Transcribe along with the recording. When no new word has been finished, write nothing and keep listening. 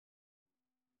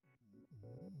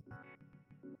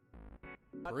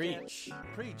Preach.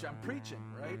 Preach. I'm preaching,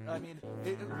 right? I mean,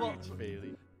 Preach,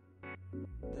 Bailey.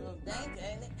 Dank,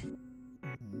 ain't it?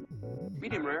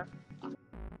 Medium rare.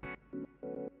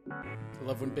 I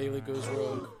love when Bailey goes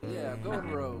rogue. yeah, I'm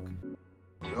going rogue.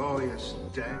 Glorious,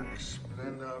 dank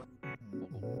splendor.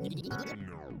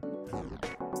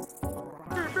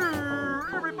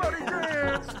 Everybody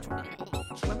dance!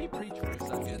 Let me preach for a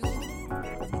second.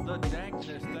 The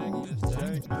dankness.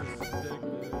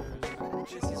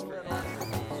 This is for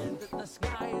man. The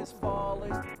sky is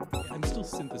falling. I'm still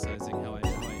synthesizing how I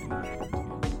interact, to be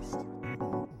honest.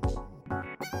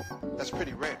 That's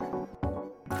pretty rare.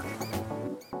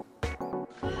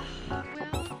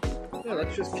 Yeah,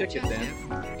 let's just kick it,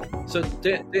 Dan. So,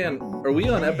 Dan, are we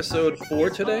on episode 4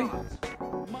 today?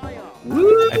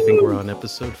 Woo! I think we're on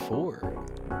episode 4.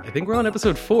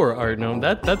 Art. No,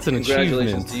 that's an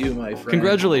Congratulations achievement. to you, my friend.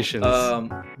 Congratulations.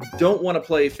 Don't want to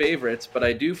play favorites, but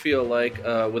I do feel like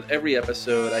with every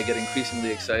episode, I get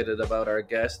increasingly excited about our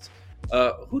guests.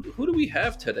 Who do we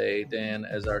have today, Dan,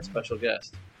 as our special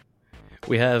guest?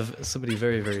 We have somebody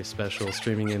very, very special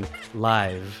streaming in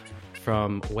live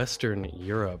from Western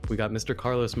Europe. We got Mr.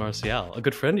 Carlos Marcial, a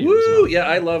good friend of yours. Woo! No? Yeah,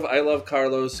 I love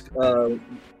Carlos.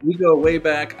 We go way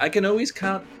back. I can always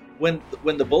count when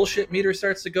the bullshit meter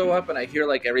starts to go up, and I hear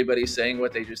like everybody saying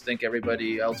what they just think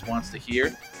everybody else wants to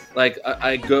hear. Like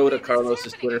I go to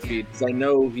Carlos's Twitter feed because I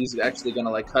know he's actually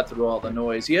gonna like cut through all the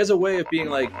noise. He has a way of being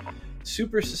like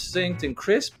super succinct and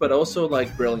crisp, but also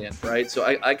like brilliant, right? So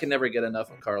I can never get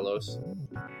enough of Carlos.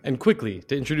 And quickly,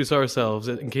 to introduce ourselves,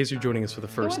 in case you're joining us for the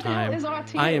first time,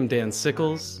 I am Dan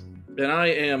Sickles. And I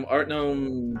am Art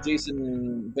Gnome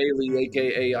Jason Bailey,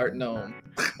 aka Art Gnome.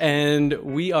 And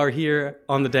we are here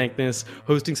on the Dankness,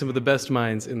 hosting some of the best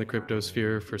minds in the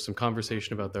cryptosphere for some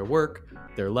conversation about their work,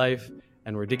 their life,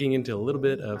 and we're digging into a little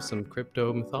bit of some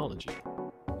crypto mythology.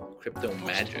 Crypto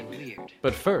magic. Weird.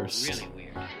 But first, Really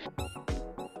weird.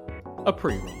 a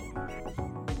pre-roll.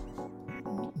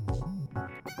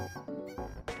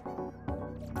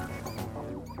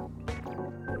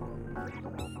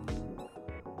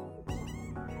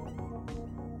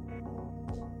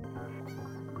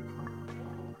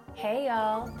 Hey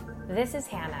y'all, this is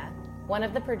Hannah, one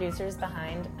of the producers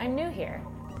behind I'm New Here,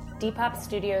 Depop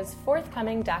Studios'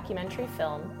 forthcoming documentary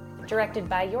film, directed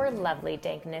by your lovely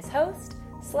Dankness host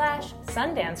 /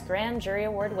 Sundance Grand Jury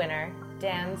Award winner,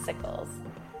 Dan Sickles.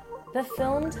 The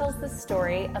film tells the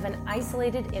story of an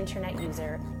isolated internet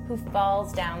user who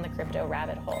falls down the crypto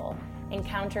rabbit hole,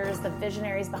 encounters the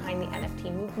visionaries behind the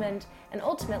NFT movement, and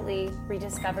ultimately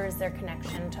rediscovers their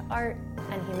connection to art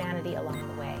and humanity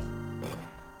along the way.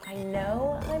 I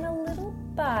know I'm a little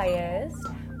biased,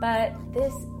 but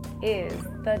this is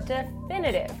the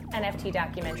definitive NFT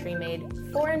documentary made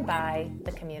for and by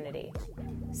the community.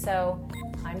 So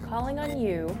I'm calling on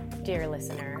you, dear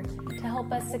listener, to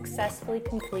help us successfully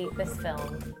complete this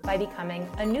film by becoming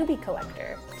a newbie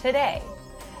collector today.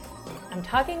 I'm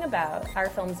talking about our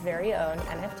film's very own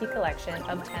NFT collection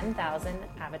of 10,000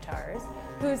 avatars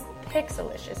whose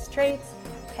pixelicious traits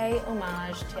pay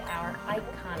homage to our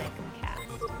iconic cast.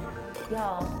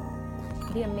 Y'all,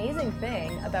 the amazing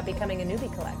thing about becoming a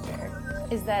newbie collector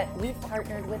is that we've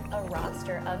partnered with a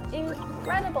roster of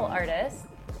incredible artists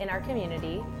in our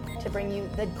community to bring you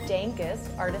the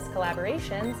dankest artist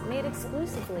collaborations made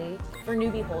exclusively for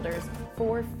newbie holders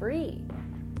for free.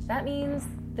 That means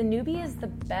the newbie is the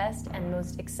best and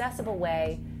most accessible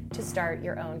way to start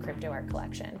your own crypto art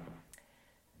collection.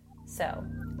 So,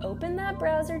 open that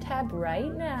browser tab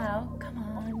right now. Come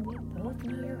on, we both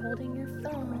know you're holding your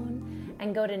phone.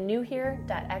 And go to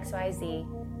newhere.xyz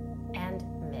and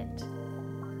mint.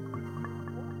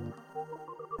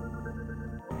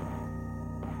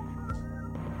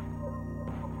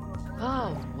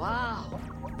 Oh, wow.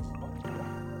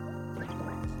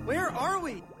 Where are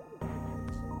we?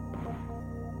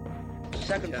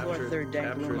 Second floor, third dank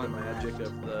Capture room the on the magic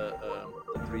left. of the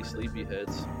three sleepy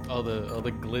heads. All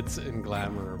the glitz and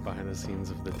glamour behind the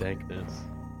scenes of the dankness.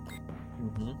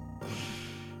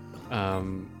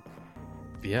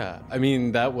 Yeah, I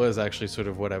mean, that was actually sort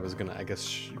of what I was gonna, I guess,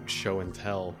 show and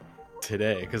tell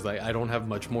today, because like I don't have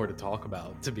much more to talk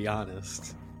about, to be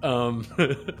honest.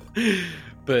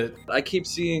 But I keep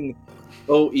seeing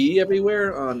OE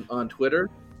everywhere on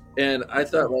Twitter, and I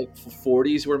thought like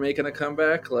 40s were making a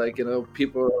comeback. Like, you know,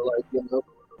 people are like, you know,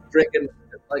 drinking.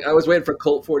 Like, I was waiting for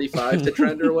Colt 45 to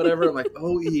trend or whatever. I'm like,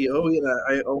 OE, and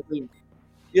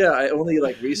I only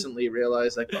like recently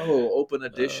realized like, oh, open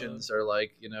editions are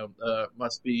like, you know,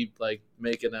 must be like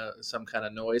making some kind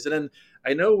of noise. And then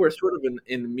I know we're sort of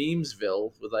in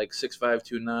memesville with like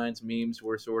 6529's memes.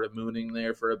 We're sort of mooning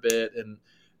there for a bit, and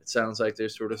It sounds like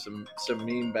there's sort of some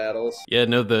meme battles. Yeah,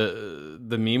 no,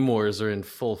 the meme wars are in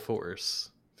full force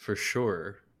for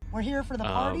sure. We're here for the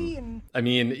party, and I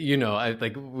mean, you know,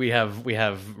 we have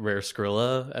Rare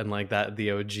Skrilla and like that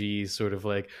the OG sort of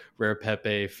like Rare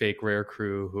Pepe fake Rare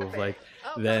crew who have like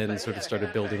then sort of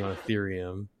started building on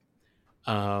Ethereum.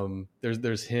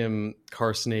 There's him,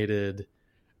 Carsonated,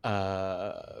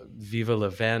 Viva La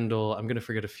Vandal. I'm gonna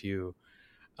forget a few.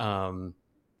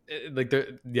 They're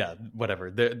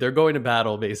going to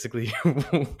battle basically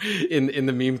in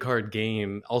the meme card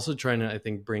game. Also trying to, I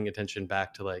think, bring attention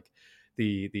back to like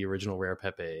the original Rare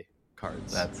Pepe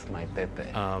cards. That's my Pepe.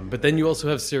 But then you also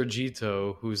have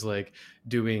Sergito, who's like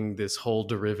doing this whole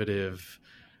derivative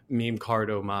meme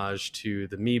card homage to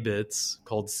the Meebits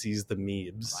called Seize the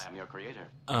Meebs. I am your creator.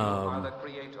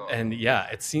 And yeah,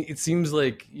 it seems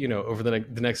like, you know, over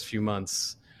the next few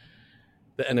months,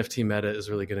 the NFT meta is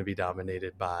really going to be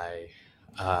dominated by,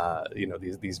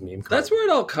 these meme cards. That's where it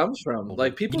all comes from.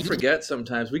 Like, people forget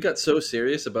sometimes we got so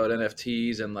serious about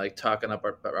NFTs and like talking up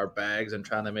our bags and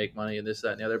trying to make money and this,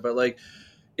 that, and the other. But like,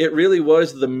 it really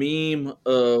was the meme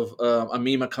of a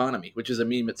meme economy, which is a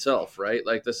meme itself, right?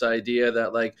 Like this idea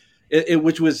that like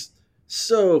which was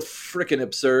so freaking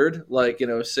absurd, like, you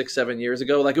know, 6-7 years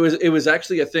ago. Like it was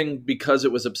actually a thing because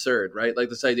it was absurd, right? Like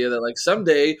this idea that like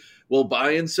someday we'll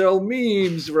buy and sell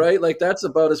memes, right? Like that's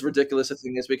about as ridiculous a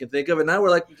thing as we can think of. And now we're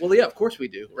like, well, yeah, of course we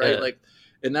do, right? Yeah. Like,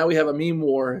 and now we have a meme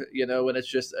war, you know, and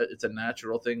it's a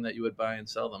natural thing that you would buy and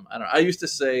sell them. I don't know. I used to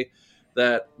say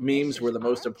that memes were the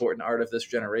most important art of this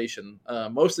generation,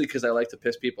 mostly because I like to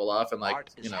piss people off and like,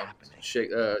 you know,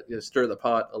 stir the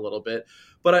pot a little bit.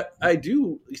 But I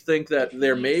do think that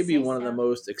there may be one of the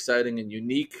most exciting and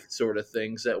unique sort of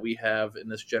things that we have in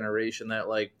this generation that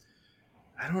like,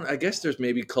 I guess there's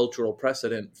maybe cultural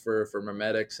precedent for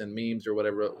memetics and memes or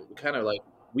whatever. Kind of like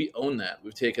we own that.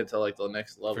 We've taken it to like the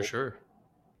next level. For sure.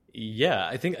 Yeah,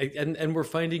 I think, and we're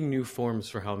finding new forms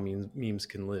for how memes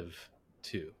can live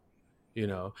too. You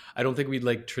know, I don't think we'd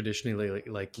like traditionally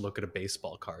like look at a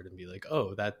baseball card and be like,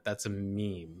 oh, that's a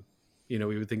meme. You know,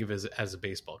 we would think of it as a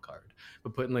baseball card,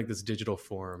 but put in like this digital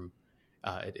form,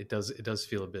 it does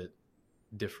feel a bit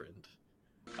different.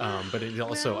 But it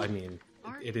also, I mean,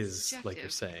 it is like you're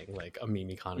saying, like a meme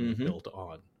economy built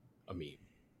on a meme.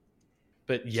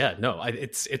 But yeah, no,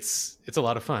 it's a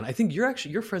lot of fun. I think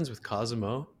you're friends with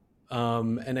Cosimo,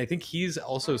 and I think he's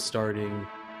also starting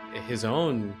his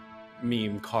own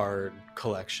meme card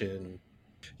collection.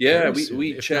 Yeah,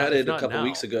 we chatted a couple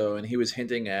weeks ago, and he was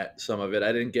hinting at some of it.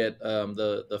 I didn't get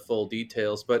the full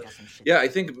details, but yeah, I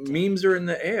think memes are in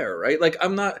the air, right? Like I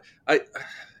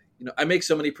make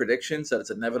so many predictions that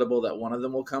it's inevitable that one of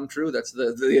them will come true. That's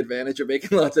the advantage of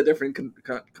making lots of different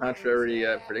contrary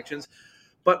predictions.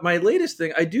 But my latest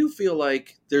thing, I do feel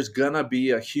like there's gonna be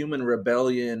a human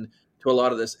rebellion to a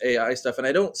lot of this AI stuff. And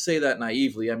I don't say that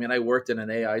naively. I mean, I worked in an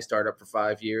AI startup for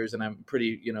 5 years, and I'm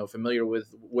pretty, you know, familiar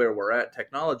with where we're at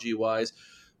technology wise,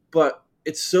 but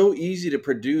it's so easy to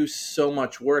produce so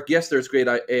much work. Yes, there's great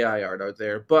AI art out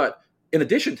there, but in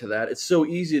addition to that, it's so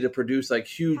easy to produce like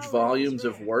huge volumes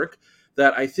of work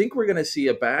that I think we're going to see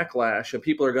a backlash, and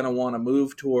people are going to want to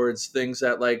move towards things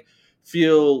that like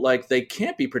feel like they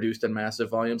can't be produced in massive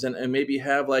volumes and maybe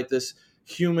have like this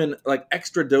human, like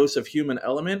extra dose of human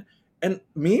element. And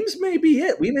memes may be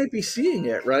it. We may be seeing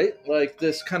it, right? Like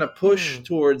this kind of push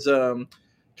towards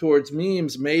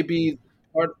memes may be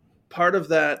part of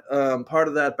that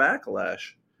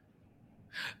backlash.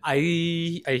 I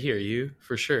hear you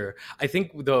for sure. I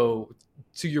think though,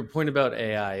 to your point about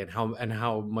AI and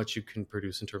how much you can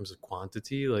produce in terms of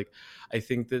quantity, like I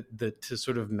think that to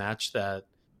sort of match that,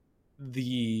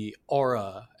 the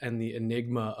aura and the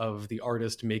enigma of the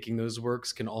artist making those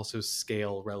works can also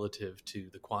scale relative to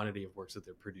the quantity of works that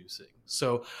they're producing.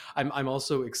 So I'm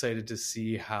also excited to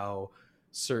see how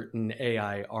certain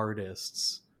AI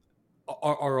artists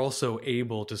are also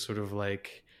able to sort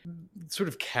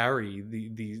of carry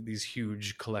these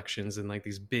huge collections and like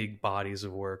these big bodies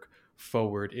of work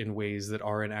forward in ways that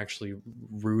aren't actually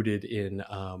rooted in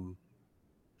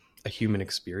a human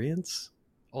experience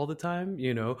all the time,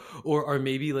 you know, or are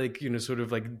maybe like, you know, sort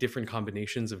of like different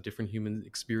combinations of different human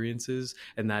experiences,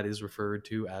 and that is referred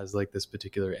to as like this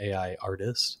particular AI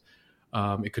artist.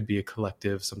 It could be a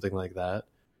collective, something like that.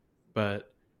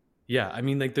 But yeah, I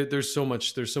mean, like there's so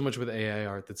much with AI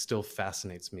art that still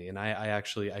fascinates me, and I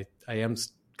am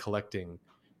collecting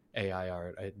AI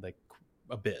art, like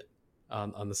a bit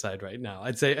on the side right now.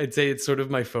 I'd say it's sort of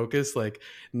my focus, like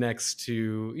next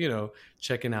to, you know,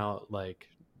 checking out like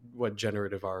what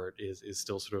generative art is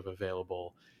still sort of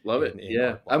available. Love it.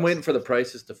 Yeah, I'm waiting for the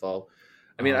prices to fall.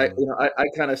 I mean, I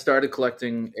kind of started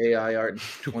collecting AI art in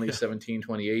 2017,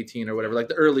 2018 or whatever, like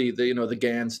the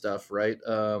GAN stuff, right?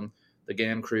 The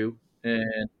GAN crew.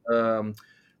 And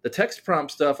the text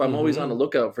prompt stuff, I'm always on the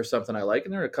lookout for something I like.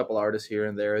 And there are a couple artists here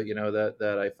and there,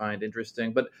 that I find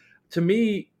interesting. But to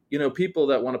me, people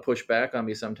that want to push back on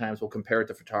me sometimes will compare it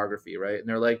to photography, right? And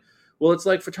they're like, well, it's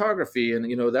like photography,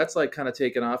 and that's like kind of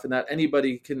taken off, and that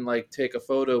anybody can like take a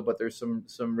photo, but there's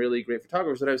some really great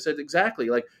photographers. And I said exactly,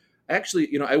 like,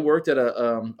 actually, I worked at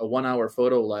a 1 hour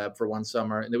photo lab for one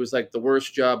summer, and it was like the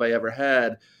worst job I ever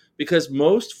had, because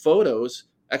most photos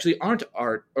actually aren't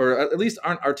art, or at least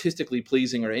aren't artistically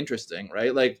pleasing or interesting,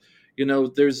 right? Like,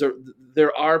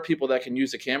 there are people that can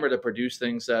use a camera to produce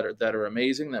things that are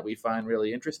amazing, that we find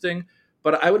really interesting.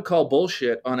 But I would call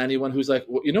bullshit on anyone who's like,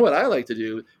 well, what I like to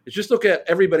do is just look at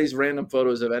everybody's random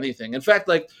photos of anything. In fact,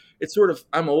 like, it's sort of,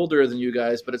 I'm older than you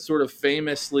guys, but it's sort of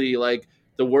famously like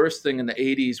the worst thing in the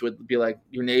 80s would be like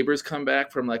your neighbors come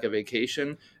back from like a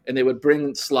vacation and they would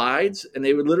bring slides, and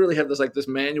they would literally have this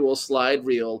manual slide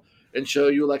reel and show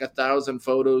you like 1,000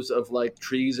 photos of like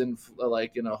trees in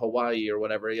like, Hawaii or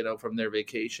whatever, from their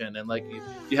vacation. And like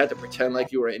you had to pretend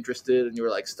like you were interested and you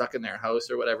were like stuck in their house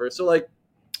or whatever. So like,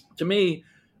 to me,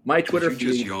 my Twitter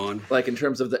feed, like in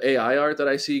terms of the AI art that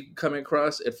I see coming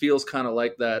across, it feels kind of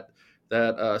like that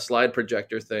slide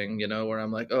projector thing, where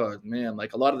I'm like, oh man,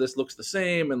 like a lot of this looks the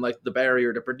same, and like the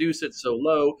barrier to produce it's so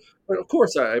low. But of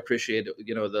course, I appreciate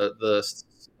the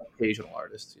occasional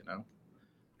artist,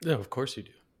 Yeah, of course you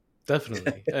do,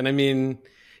 definitely. And I mean,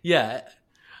 yeah,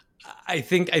 I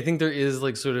think there is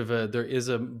like sort of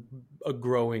a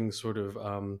growing sort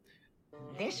of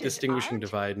distinguishing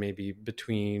divide maybe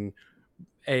between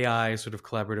AI sort of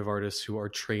collaborative artists who are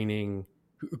creating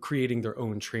their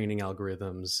own training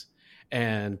algorithms,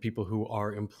 and people who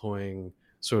are employing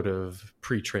sort of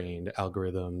pre-trained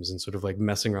algorithms and sort of like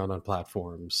messing around on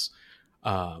platforms,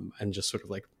 and just sort of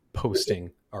like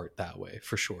posting art that way,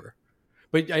 for sure.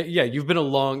 But yeah, you've been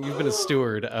a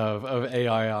steward of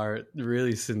AI art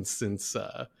really since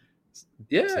the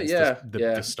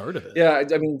start of it. Yeah,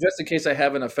 I mean, just in case I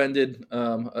haven't offended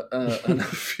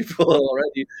enough people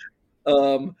already.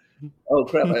 Oh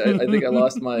crap! I think I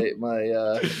lost my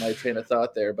train of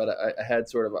thought there, but I had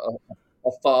sort of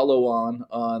a follow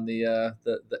on the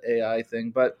AI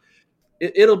thing. But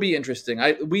it'll be interesting.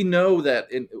 We know that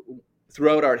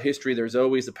throughout art history, there's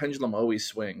always the pendulum always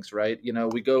swings, right?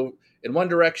 We go in one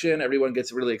direction, everyone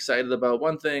gets really excited about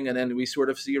one thing, and then we sort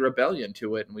of see a rebellion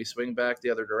to it, and we swing back the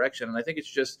other direction. And I think it's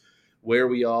just where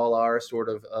we all are sort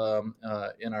of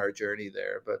in our journey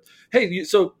there. But hey,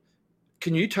 so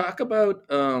can you talk about,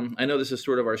 I know this is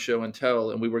sort of our show and tell,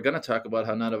 and we were going to talk about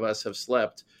how none of us have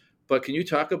slept, but can you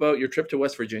talk about your trip to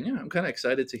West Virginia? I'm kind of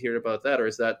excited to hear about that, or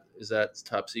is that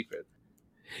top secret?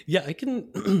 Yeah, I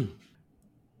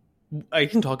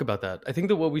can talk about that. I think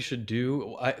that what we should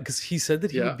do, because he said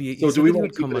that he would be. So do we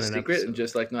want to keep it a secret and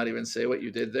just like not even say what you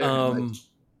did there?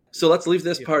 So let's leave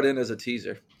this part in as a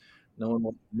teaser. No one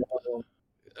will.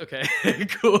 Okay,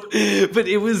 cool. But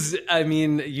it was, I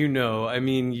mean, you know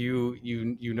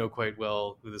quite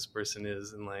well who this person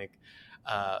is, and like,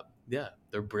 yeah,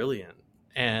 they're brilliant,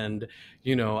 and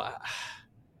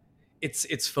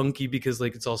it's funky because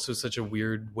like it's also such a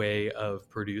weird way of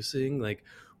producing. Like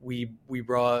we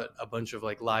brought a bunch of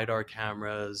like LiDAR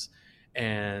cameras,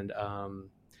 and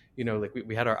like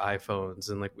we had our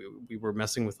iPhones, and like we were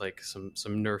messing with like some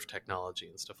Nerf technology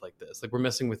and stuff like this. Like we're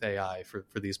messing with AI for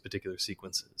these particular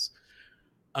sequences,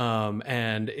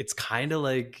 and it's kind of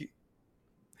like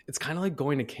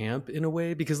going to camp in a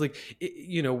way, because like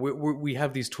we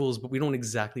have these tools, but we don't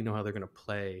exactly know how they're going to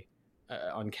play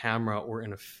on camera or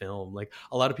in a film. Like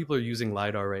a lot of people are using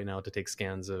LiDAR right now to take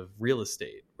scans of real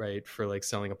estate, right, for like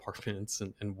selling apartments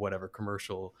and whatever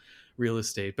commercial real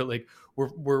estate. But like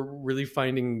we're really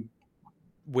finding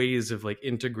ways of like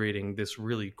integrating this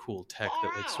really cool tech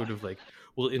that like sort of like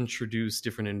will introduce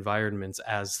different environments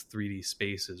as 3D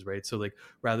spaces, right? So like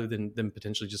rather than them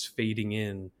potentially just fading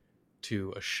in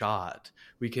to a shot,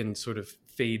 we can sort of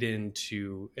fade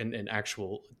into an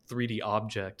actual 3D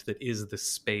object that is the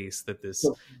space that this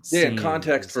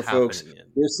context for folks.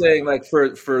 You're saying like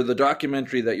for the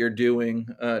documentary that you're doing,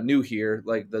 New Here,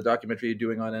 like the documentary you're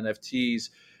doing on NFTs,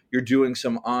 you're doing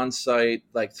some on-site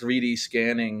like 3D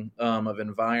scanning of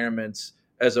environments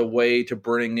as a way to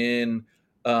bring in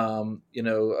some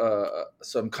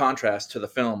contrast to the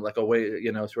film, like a way,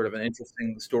 sort of an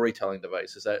interesting storytelling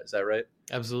device. Is that right?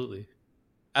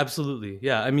 Absolutely.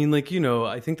 Yeah. I mean, like,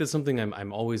 I think that's something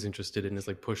I'm always interested in, is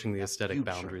like pushing the aesthetic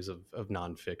boundaries of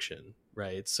nonfiction.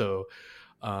 Right. So,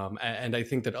 and I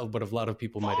think that what a lot of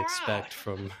people might expect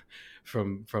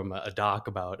from a doc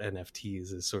about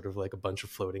NFTs is sort of like a bunch of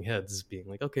floating heads being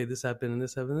like, okay, this happened and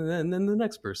this happened, and then the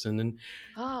next person. And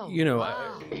you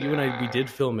and I, we did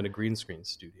film in a green screen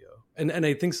studio, and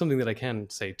I think something that I can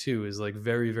say too is like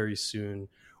very, very soon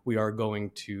we are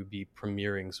going to be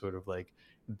premiering sort of like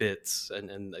bits,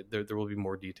 and there will be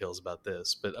more details about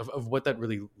this, but of what that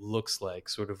really looks like,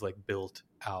 sort of like built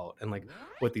out, and like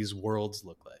what these worlds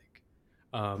look like.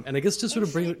 And I guess to sort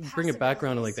of bring it back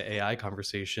around to like the AI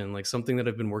conversation, like something that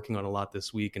I've been working on a lot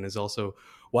this week, and is also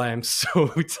why I'm so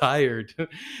tired,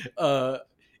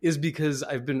 is because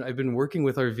I've been working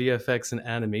with our VFX and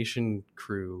animation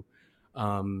crew.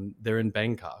 They're in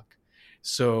Bangkok,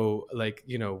 so like,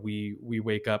 you know,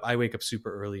 I wake up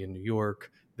super early in New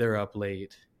York. They're up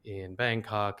late in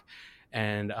Bangkok,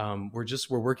 and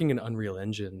we're working in Unreal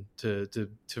Engine to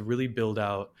really build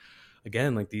out,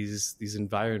 again, like these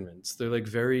environments. They're like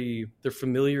they're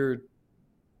familiar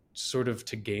sort of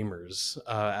to gamers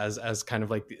as kind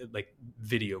of like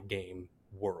video game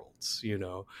worlds, you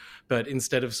know, but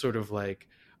instead of sort of like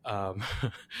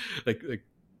like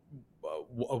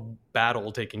a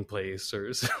battle taking place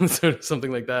or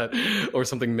something like that, or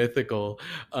something mythical,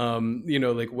 you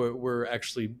know, like we're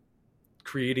actually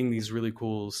creating these really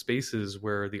cool spaces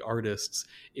where the artists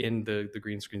in the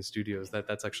green screen studios,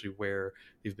 that's actually where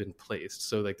they've been placed.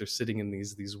 So like they're sitting in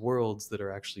these worlds that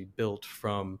are actually built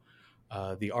from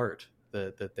the art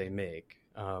that they make.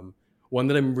 One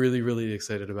that I'm really, really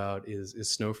excited about is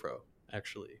Snowfro.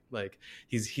 Actually, like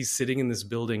he's sitting in this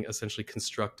building essentially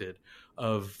constructed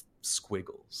of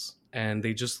squiggles, and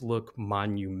they just look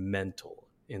monumental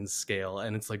in scale,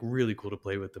 and it's like really cool to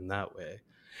play with them that way.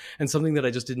 And something that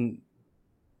I just didn't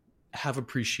have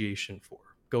appreciation for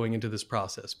going into this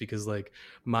process, because like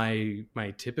my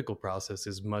typical process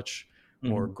is much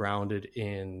more grounded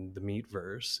in the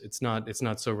Meatverse. It's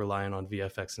not so reliant on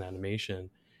VFX and animation,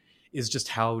 is just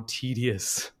how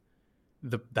tedious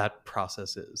that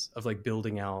process is of like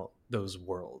building out those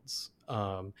worlds,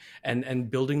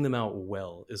 and building them out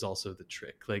well is also the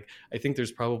trick. Like I think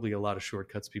there's probably a lot of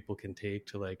shortcuts people can take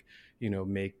to like, you know,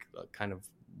 make a kind of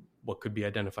what could be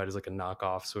identified as like a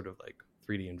knockoff sort of like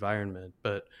 3D environment,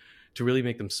 but to really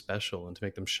make them special and to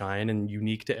make them shine and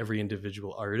unique to every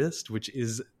individual artist, which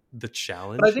is the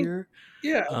challenge here.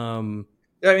 Yeah.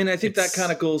 I mean, I think that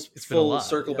kind of goes full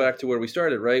circle back to where we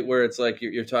started, right? Where it's like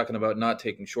you're talking about not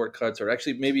taking shortcuts, or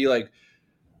actually maybe like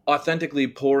authentically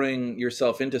pouring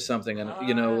yourself into something. And,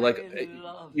 you know, like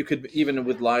you could, even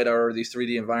with LiDAR or these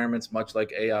 3D environments, much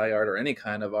like AI art or any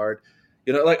kind of art,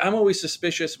 you know, like I'm always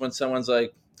suspicious when someone's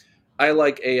like, I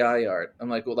like AI art. I'm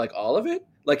like, well, like all of it?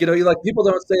 Like, you know, you like, people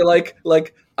don't say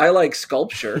like I like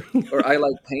sculpture or I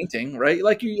like painting, right?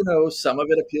 Like, you know, some of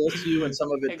it appeals to you and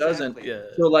some of it doesn't. Yeah.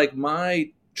 So like my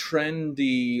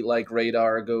trendy like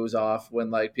radar goes off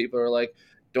when like people are like,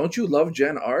 don't you love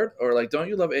gen art? Or like, don't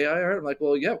you love AI art? I'm like,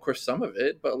 well, yeah, of course, some of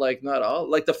it, but like not all.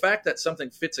 Like the fact that something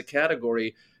fits a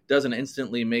category doesn't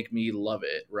instantly make me love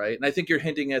it, right? And I think you're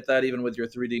hinting at that even with your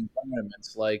 3D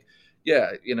environments. Like,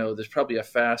 yeah, you know, there's probably a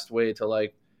fast way to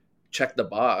like check the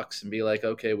box and be like,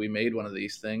 okay, we made one of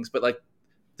these things. But like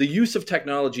the use of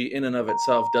technology in and of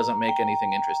itself doesn't make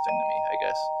anything interesting to me, I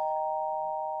guess.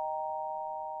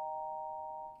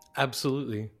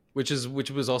 Absolutely. Which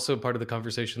was also part of the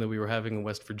conversation that we were having in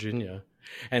West Virginia.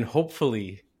 And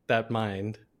hopefully that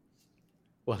mind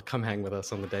will come hang with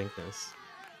us on the Dankness.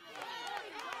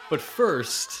 But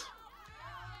first,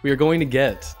 we are going to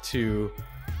get to...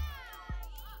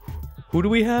 Who do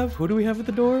we have? Who do we have at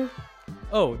the door?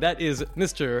 Oh, that is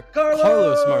Mr.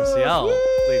 Carlos Marcial,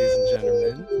 ladies and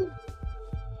gentlemen.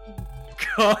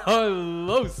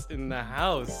 Carlos in the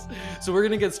house. So we're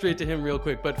going to get straight to him real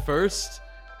quick. But first,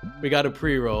 we got a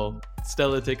pre-roll.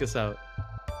 Stella, take us out.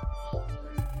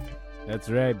 That's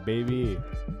right, baby.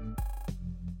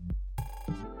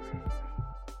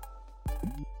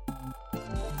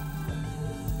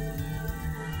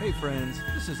 Hey friends,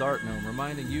 this is Art Gnome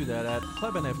reminding you that at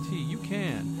Club NFT you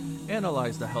can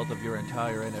analyze the health of your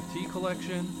entire NFT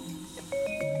collection,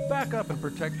 back up and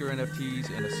protect your NFTs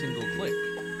in a single click,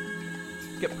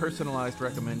 get personalized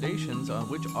recommendations on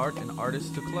which art and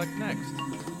artists to collect next,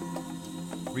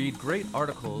 read great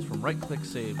articles from Right Click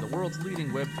Save, the world's leading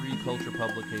Web3 culture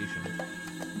publication.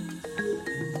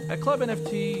 At Club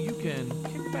NFT you can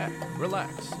kick back,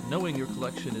 relax, knowing your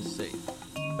collection is safe.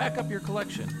 Back up your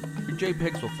collection. Your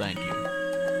JPEGs will thank you.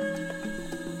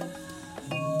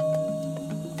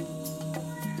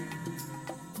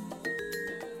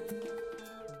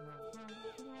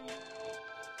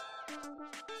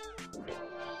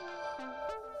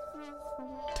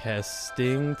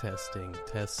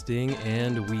 Testing,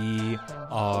 and we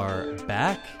are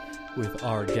back. with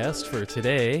our guest for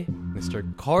today,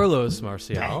 Mr. Carlos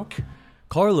Marcial.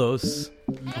 Carlos,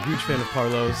 I'm a huge fan of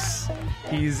Carlos.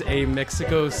 He's a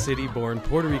Mexico City-born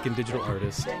Puerto Rican digital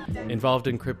artist involved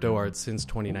in crypto art since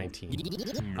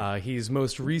 2019. He's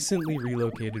most recently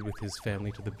relocated with his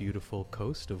family to the beautiful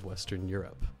coast of Western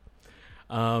Europe.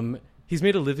 He's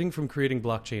made a living from creating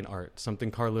blockchain art,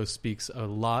 something Carlos speaks a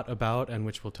lot about and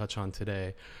which we'll touch on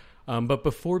today. But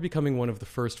before becoming one of the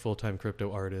first full-time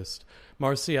crypto artists,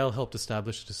 Marcial helped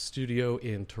establish a studio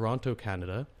in Toronto,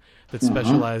 Canada, that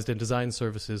specialized in design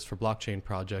services for blockchain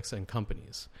projects and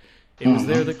companies. It was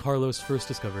there that Carlos first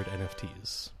discovered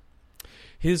NFTs.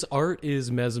 His art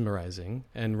is mesmerizing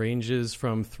and ranges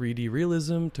from 3D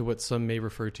realism to what some may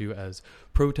refer to as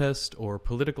protest or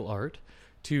political art,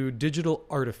 to digital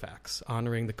artifacts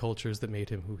honoring the cultures that made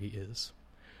him who he is.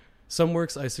 Some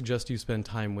works I suggest you spend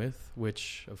time with,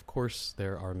 which, of course,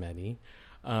 there are many,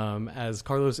 as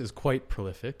Carlos is quite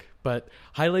prolific, but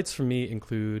highlights for me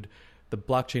include The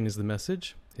Blockchain is the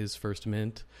Message, his first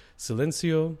mint,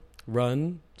 Silencio,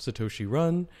 Run, Satoshi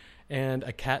Run, and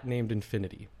A Cat Named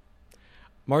Infinity.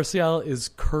 Marcial is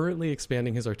currently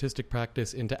expanding his artistic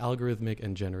practice into algorithmic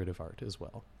and generative art as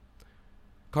well.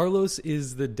 Carlos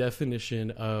is the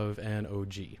definition of an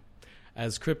OG,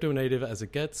 as crypto native as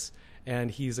it gets,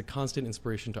 and he's a constant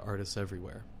inspiration to artists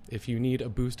everywhere. If you need a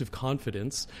boost of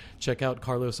confidence, check out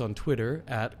Carlos on Twitter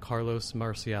at Carlos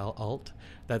Marcial Alt.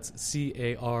 That's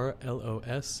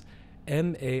CarlosMarcialt.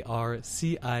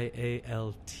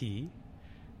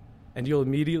 And you'll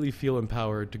immediately feel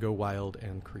empowered to go wild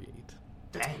and create.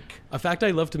 A fact I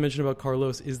love to mention about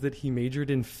Carlos is that he majored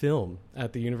in film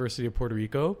at the University of Puerto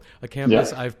Rico, a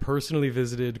campus I've personally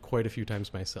visited quite a few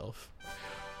times myself.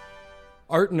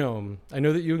 Art Gnome, I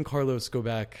know that you and Carlos go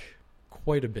back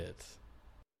quite a bit.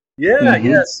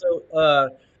 Yeah. So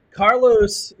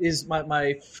Carlos is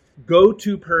my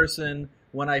go-to person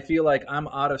when I feel like I'm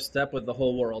out of step with the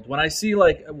whole world. When I see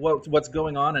like what's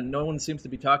going on and no one seems to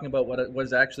be talking about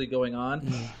what's actually going on,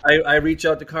 I reach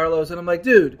out to Carlos and I'm like,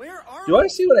 dude, do I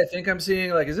see what I think I'm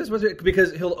seeing? Like, is this what's it?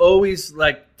 Because he'll always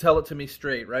like tell it to me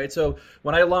straight, right? So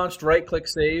when I launched Right Click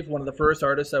Save, one of the first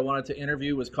artists I wanted to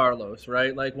interview was Carlos,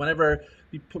 right? Like whenever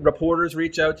reporters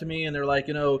reach out to me and they're like,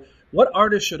 what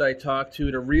artist should I talk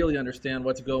to really understand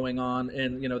what's going on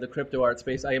in, the crypto art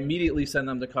space? I immediately send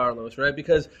them to Carlos, right?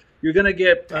 Because you're going to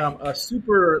get a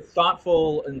super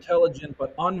thoughtful, intelligent,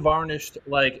 but unvarnished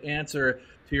like answer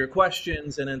to your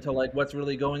questions and into like what's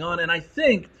really going on. And I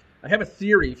think I have a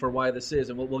theory for why this is,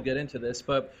 and we'll get into this.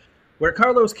 But where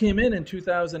Carlos came in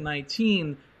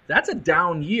 2019, that's a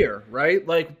down year, right?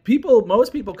 Like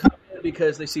most people come in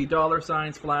because they see dollar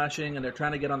signs flashing and they're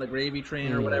trying to get on the gravy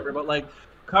train or whatever. But like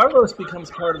Carlos becomes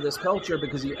part of this culture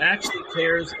because he actually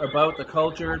cares about the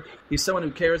culture. He's someone who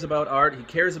cares about art. He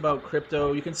cares about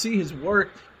crypto. You can see his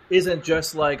work isn't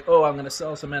just like, oh, I'm going to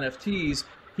sell some NFTs.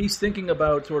 He's thinking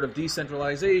about sort of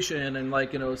decentralization and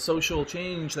like, social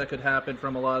change that could happen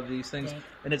from a lot of these things.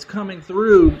 And it's coming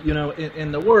through,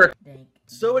 in the work.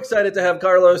 So excited to have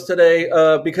Carlos today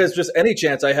because just any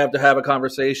chance I have to have a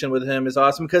conversation with him is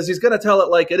awesome because he's going to tell it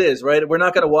like it is, right? We're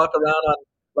not going to walk around on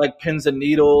like pins and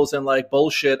needles and like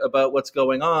bullshit about what's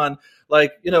going on.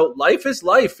 Like, life is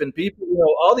life and people,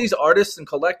 all these artists and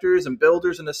collectors and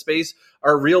builders in the space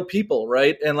are real people,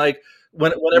 right? And like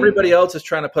when everybody else is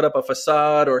trying to put up a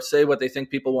facade or say what they think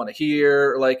people want to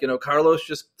hear, like, Carlos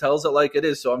just tells it like it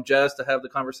is. So I'm jazzed to have the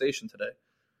conversation today.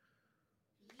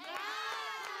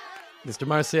 Mr.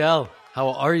 Marcial, how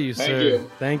are you, sir?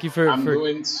 Thank you for I'm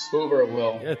doing super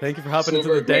well. Yeah, thank you for hopping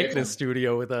into the Dankness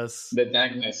studio with us. The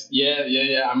Dankness.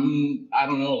 Yeah. I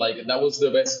don't know, like that was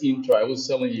the best intro. I was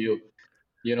telling you,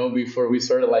 before we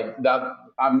started like that.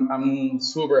 I'm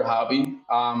super happy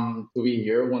to be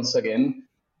here once again.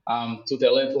 To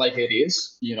tell it like it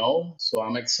is, So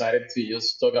I'm excited to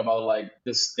just talk about like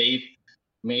the state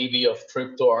maybe of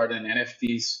crypto art and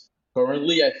NFTs.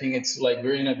 Currently, I think it's like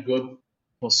we're in a good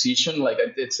position, like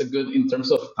it's a good in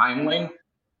terms of timeline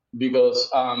because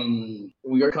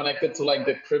we are connected to like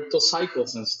the crypto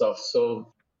cycles and stuff.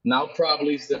 So now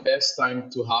probably is the best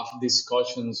time to have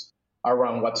discussions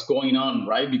around what's going on,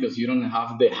 right? Because you don't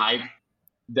have the hype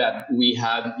that we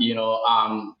had,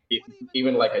 even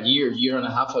like a year and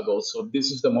a half ago. So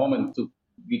this is the moment to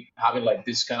be having like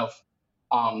this kind of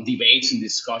debates and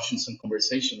discussions and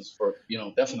conversations for,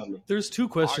 definitely. There's two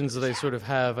questions that I sort of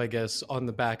have, I guess, on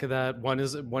the back of that. One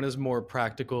is more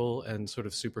practical and sort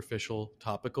of superficial,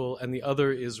 topical, and the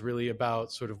other is really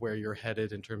about sort of where you're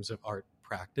headed in terms of art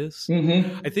practice.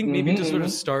 I think maybe to sort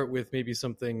of start with maybe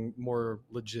something more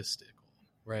logistical,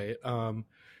 right?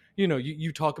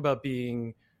 You talk about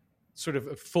being sort of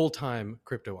a full-time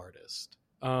crypto artist.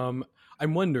 I'm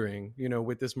wondering,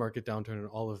 with this market downturn and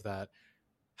all of that,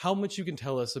 how much you can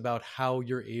tell us about how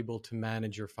you're able to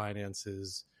manage your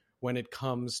finances when it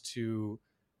comes to,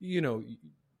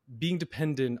 being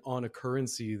dependent on a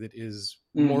currency that is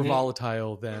more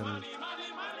volatile than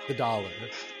the dollar,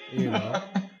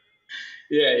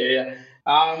 Yeah.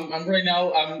 I'm right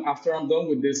now. After I'm done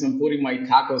with this, I'm putting my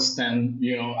taco stand,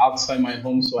 outside my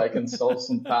home so I can sell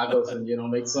some tacos and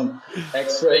make some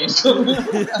extra income.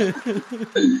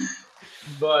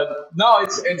 But no,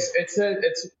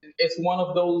 it's one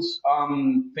of those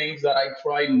things that I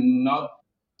try not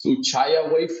to shy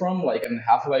away from, like, and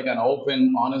have like an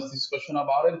open, honest discussion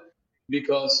about it,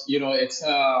 because it's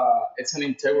an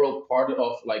integral part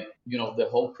of, like, the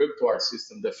whole crypto art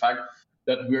system. The fact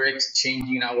that we're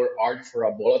exchanging our art for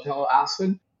a volatile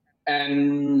asset,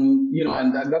 and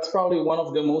that's probably one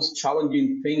of the most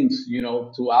challenging things,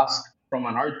 to ask from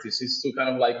an artist, is to kind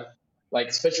of like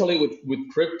especially with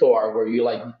crypto art, where you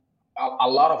like a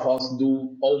lot of us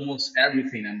do almost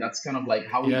everything, and that's kind of like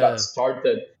how we got Yeah.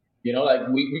 started. Like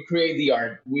we create the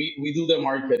art, we do the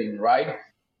marketing, right?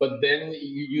 But then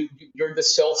you're the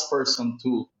salesperson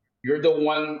too. You're the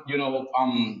one,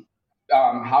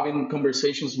 having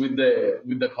conversations with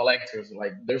the collectors.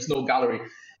 Like, there's no gallery,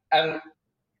 and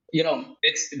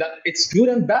it's good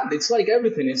and bad. It's like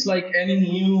everything. It's like any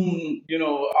new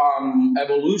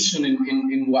evolution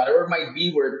in whatever it might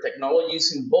be, where technology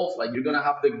is involved. Like, you're gonna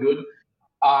have the good,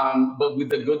 but with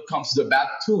the good comes the bad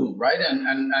too, right?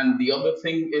 And the other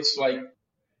thing is, like,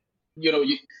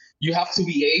 you have to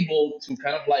be able to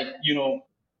kind of like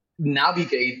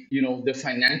navigate the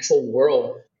financial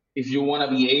world if you want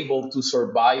to be able to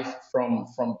survive from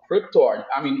crypto art.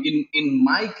 I mean, in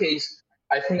my case,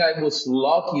 I think I was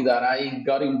lucky that I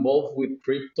got involved with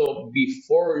crypto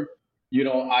before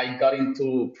I got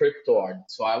into crypto art.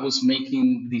 So I was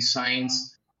making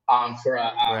designs for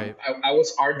Right. I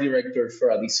was art director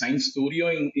for a design studio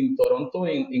in Toronto,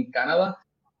 in Canada,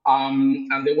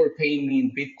 and they were paying me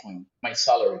in Bitcoin, my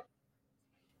salary,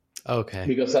 Okay.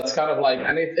 because that's kind of like,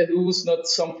 and it was not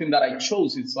something that I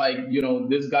chose. It's like,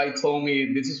 this guy told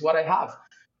me, this is what I have.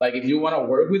 Like, if you want to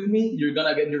work with me, you're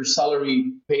gonna get your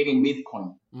salary paid in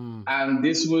Bitcoin. Mm. And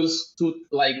this was to,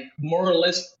 like, more or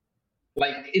less,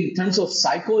 like, in terms of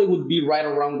cycle, it would be right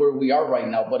around where we are right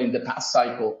now, but in the past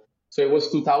cycle. So it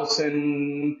was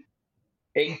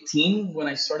 2018 when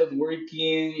I started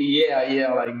working. Yeah,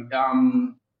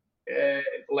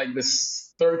 like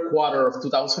this third quarter of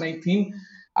 2018,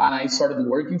 and I started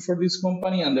working for this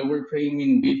company, and they were paying me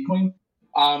in Bitcoin.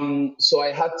 So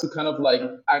I had to kind of like,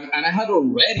 and I had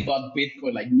already bought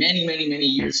Bitcoin like many, many, many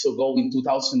years ago in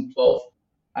 2012.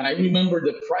 And I remember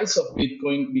the price of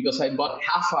Bitcoin, because I bought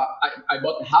half a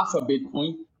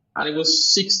Bitcoin, and it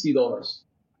was $60.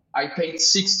 I paid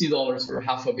 $60 for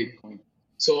half a Bitcoin.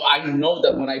 So I know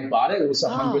that when I bought it, it was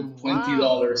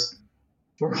 $120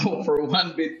 for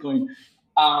one Bitcoin.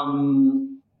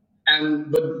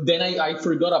 But then I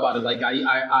forgot about it. Like,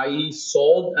 I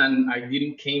sold, and I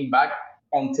didn't came back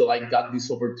until I got this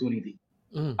opportunity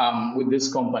with this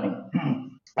company.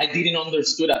 I didn't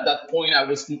understood at that point. I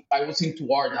was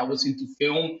into art. I was into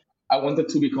film. I wanted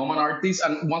to become an artist.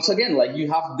 And once again, like, you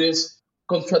have this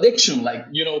contradiction. Like,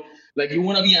 like, you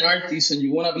want to be an artist and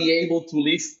you want to be able to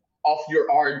live off your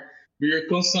art, but you're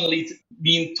constantly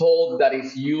being told that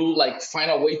if you like find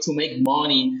a way to make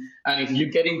money, and if you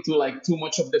get into like too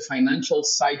much of the financial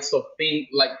sides of thing,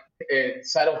 like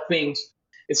side of things,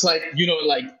 it's like,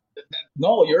 like,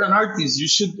 no, you're an artist. You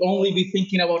should only be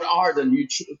thinking about art, and you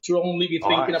should only be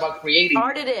thinking about creating.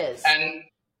 Art it is. And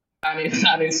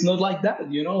it's not like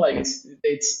that, like,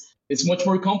 it's much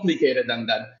more complicated than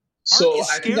that. So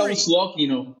I think I was lucky,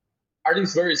 Art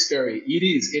is very scary.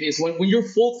 It is when you're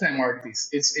full-time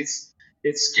artist, it's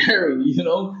scary,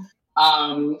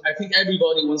 I think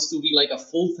everybody wants to be like a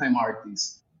full-time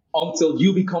artist until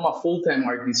you become a full-time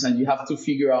artist, and you have to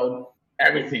figure out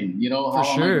everything, how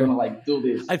am I gonna like do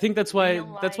this. I think that's why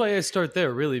I start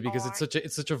there, really, because it's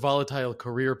such a volatile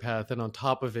career path, and on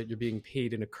top of it, you're being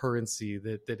paid in a currency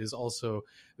that is also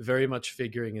very much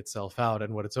figuring itself out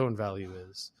and what its own value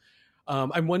is.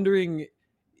 I'm wondering,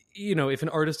 if an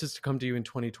artist is to come to you in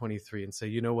 2023 and say,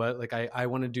 you know what, like, I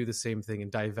want to do the same thing and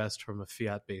divest from a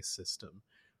fiat-based system.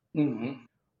 Mm-hmm.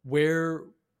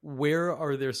 Where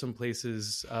are there some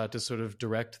places to sort of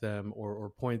direct them or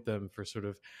point them for sort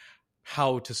of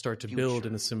how to start to build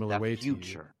in a similar way to you?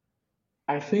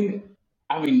 I think,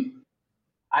 I mean,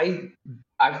 I've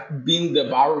been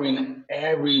devouring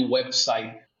every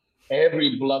website,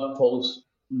 every blog post,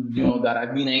 that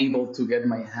I've been able to get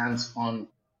my hands on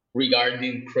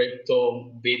regarding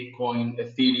crypto, Bitcoin,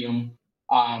 Ethereum.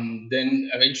 Then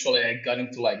eventually I got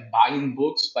into like buying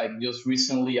books. Like just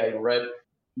recently I read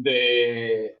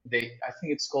the I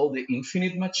think it's called The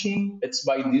Infinite Machine. It's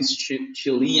by this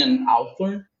Chilean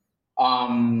author.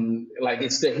 Like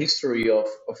it's the history of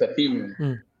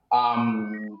Ethereum.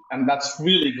 And that's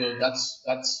really good.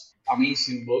 That's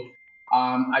amazing book.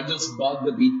 I just bought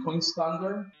the Bitcoin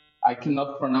Standard. I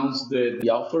cannot pronounce the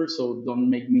author, so don't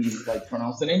make me like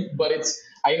pronounce the name. But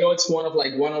I know it's one of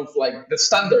the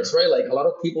standards, right? Like a lot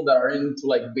of people that are into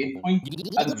like Bitcoin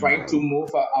and trying to move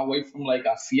away from like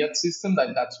a fiat system.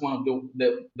 That's one of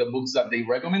the books that they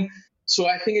recommend. So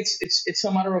I think it's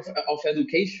a matter of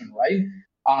education, right?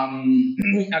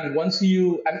 And once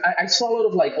I saw a lot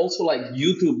of like also like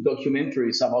YouTube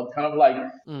documentaries about kind of like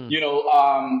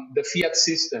the fiat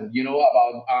system,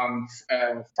 about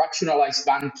fractionalized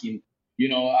banking,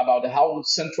 about how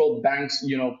central banks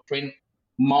print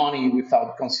money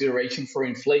without consideration for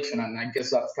inflation. And I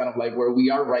guess that's kind of like where we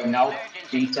are right now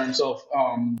in terms of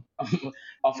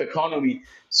of economy.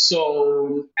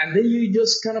 So and then you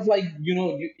just kind of like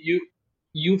you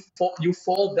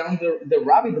fall down the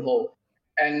rabbit hole.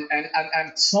 And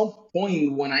at some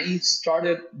point when I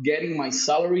started getting my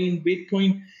salary in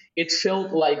Bitcoin, it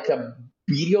felt like a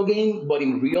video game, but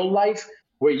in real life,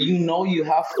 where you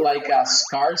have like a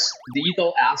scarce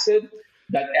digital asset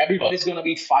that everybody's gonna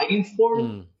be fighting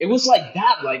for. It was like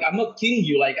that. Like I'm not kidding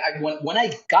you. Like when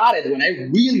I got it, when I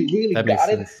really That makes got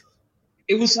it, sense.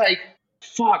 it was like,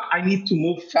 fuck, I need to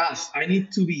move fast. I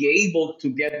need to be able to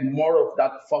get more of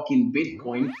that fucking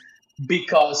Bitcoin,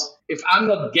 because if I'm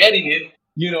not getting it,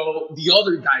 the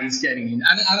other guy is getting it. And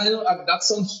I know that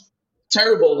sounds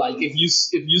terrible. Like if you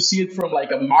see it from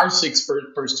like a Marcix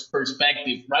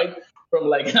perspective, right? From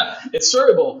like it's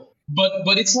terrible,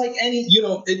 but it's like any,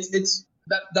 it's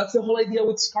that's the whole idea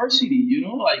with scarcity,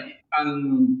 like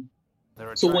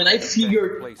so when I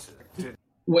figured,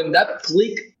 when that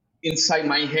clicked inside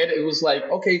my head, it was like,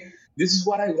 okay, this is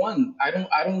what I want. I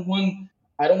don't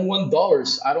want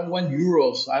dollars. I don't want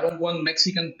euros. I don't want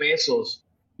Mexican pesos.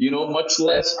 Much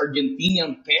less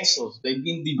Argentinian pesos. They've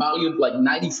been devalued like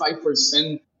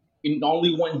 95% in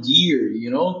only 1 year.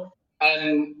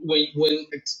 And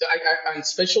and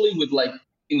especially with like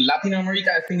in Latin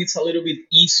America, I think it's a little bit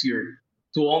easier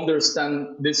to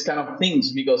understand this kind of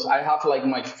things, because I have like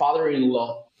my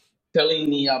father-in-law telling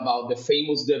me about the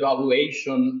famous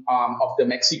devaluation of the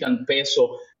Mexican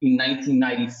peso in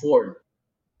 1994.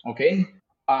 Okay,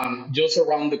 just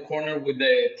around the corner with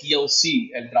the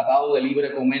TLC, El Tratado de Libre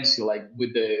Comercio, like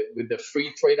with the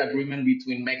free trade agreement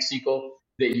between Mexico,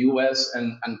 the U.S.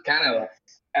 and Canada,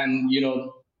 and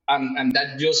and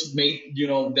that just made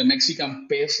the Mexican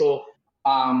peso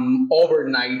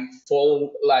overnight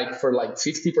fall like for like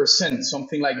 50%,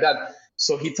 something like that.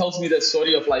 So he tells me the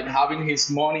story of like having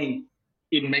his money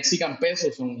in Mexican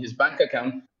pesos on his bank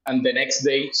account, and the next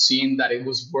day seeing that it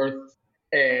was worth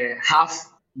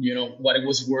half, what it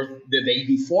was worth the day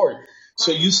before.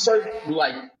 So you start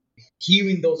like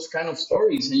hearing those kind of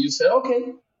stories, and you say,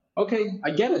 okay, I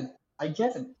get it.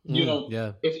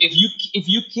 Yeah. If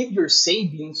you keep your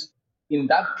savings in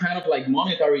that kind of like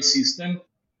monetary system,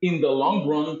 in the long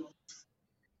run,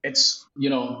 it's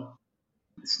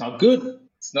it's not good.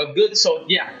 It's not good. So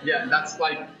yeah, that's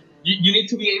like you need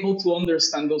to be able to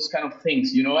understand those kind of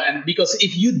things, and because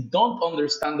if you don't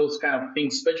understand those kind of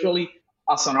things, especially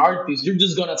as an artist, you're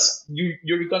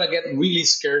gonna get really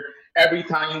scared every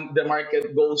time the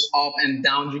market goes up and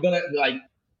down. You're gonna like,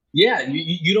 yeah,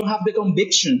 you don't have the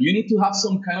conviction. You need to have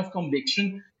some kind of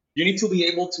conviction. You need to be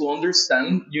able to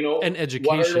understand, And what are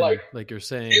education, like you're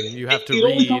saying, you have to it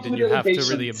only comes read and with you have to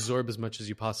education. really absorb as much as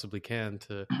you possibly can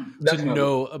to Definitely.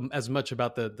 know as much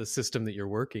about the system that you're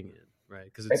working in, right?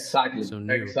 Because it's Exactly, so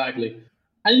new. exactly.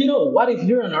 And what if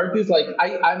you're an artist? Like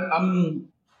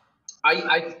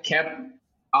I kept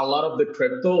a lot of the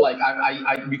crypto. Like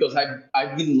I because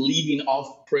I've been living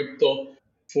off crypto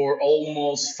for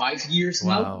almost 5 years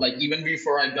now. Wow. Like even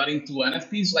before I got into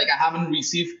NFTs, like I haven't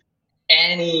received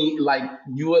any like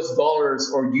US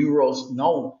dollars or euros,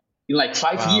 no, in like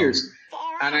 5 years.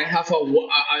 And I have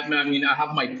I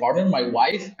have my partner, my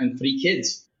wife, and 3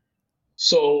 kids.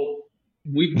 So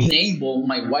we've been able,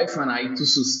 my wife and I, to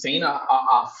sustain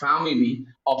a family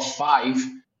of 5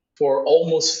 for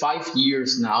almost 5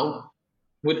 years now,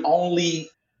 with only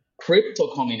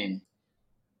crypto coming in,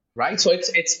 right? So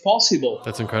it's possible,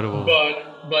 That's incredible.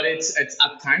 but it's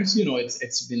at times,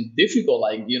 it's been difficult,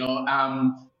 like,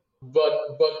 but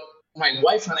my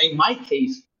wife and I, in my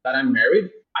case, that I'm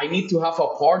married, I need to have a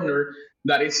partner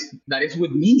that is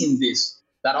with me in this,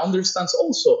 that understands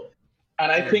also.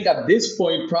 And I think at this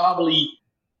point, probably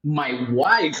my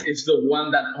wife is the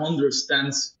one that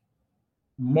understands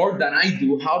more than I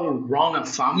do how to run a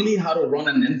family, how to run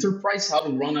an enterprise, how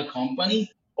to run a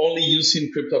company, only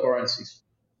using cryptocurrencies.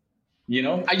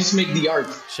 I just make the art.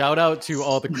 Shout out to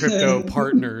all the crypto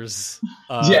partners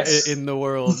Yes. in the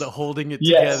world holding it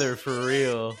together Yes. for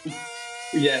real.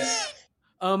 Yes.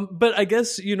 But I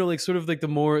guess like sort of like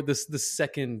the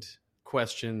second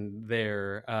question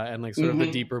there, and like sort of the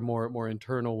Hmm. deeper, more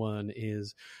internal one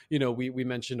is, we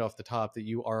mentioned off the top that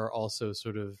you are also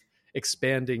sort of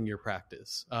expanding your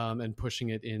practice, and pushing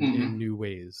it in Hmm. new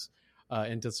ways,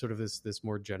 into sort of this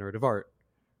more generative art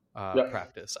Yeah.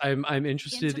 practice. I'm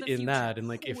interested in that, and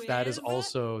like if that is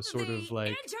also sort of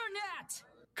like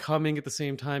coming at the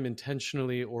same time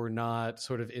intentionally or not,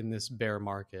 sort of in this bear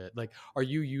market. Like, are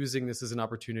you using this as an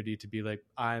opportunity to be like,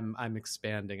 I'm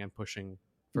expanding, I'm pushing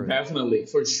further? Definitely,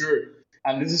 for sure.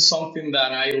 And this is something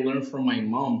that I learned from my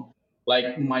mom.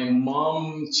 Like my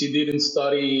mom, she didn't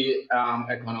study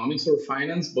economics or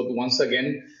finance, but once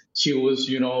again, she was,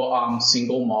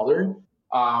 single mother,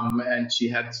 and she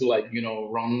had to like,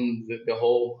 run the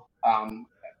whole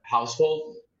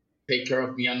household, take care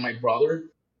of me and my brother,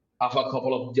 have a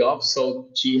couple of jobs. So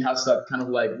she has that kind of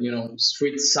like,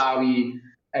 street savvy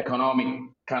economic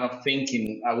kind of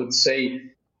thinking, I would say.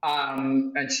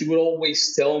 And she would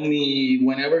always tell me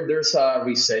whenever there's a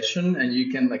recession, and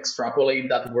you can extrapolate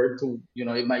that word to,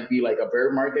 it might be like a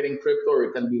bear market in crypto, or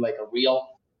it can be like a real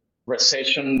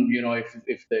recession.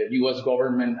 If the US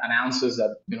government announces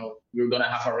that, we're going to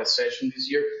have a recession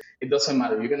this year, it doesn't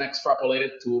matter. You can extrapolate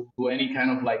it to any kind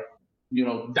of like,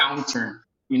 downturn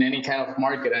in any kind of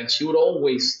market. And she would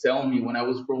always tell me when I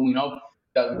was growing up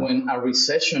that when a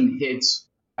recession hits,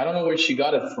 I don't know where she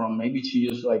got it from. Maybe she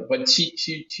just like, but she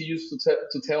used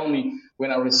to tell me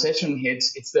when a recession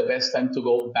hits, it's the best time to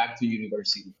go back to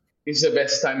university. It's the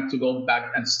best time to go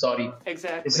back and study. It's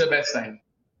the best time.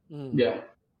 Mm, Yeah.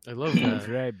 I love that. That's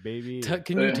right, baby.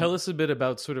 Can you tell us a bit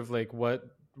about sort of like what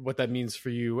that means for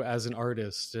you as an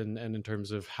artist, and in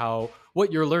terms of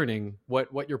what you're learning,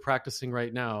 what you're practicing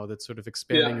right now, that's sort of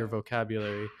expanding Yeah. your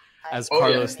vocabulary as Oh, yeah.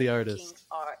 Carlos the artist?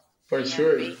 For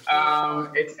sure.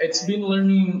 It's been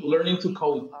learning to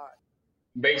code,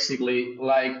 basically.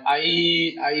 Like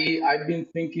I've been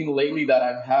thinking lately that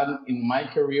I've had in my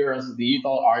career as a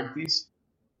digital artist,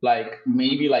 like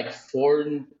maybe like four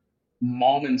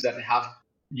moments that have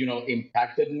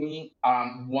impacted me.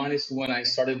 One is when I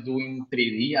started doing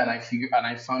 3D, and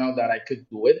I found out that I could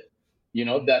do it.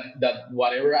 That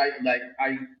whatever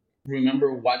I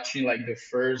remember watching like the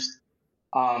first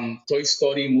Toy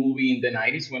Story movie in the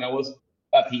 90s when I was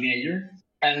a teenager.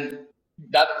 And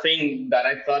that thing that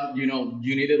I thought,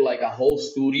 you needed like a whole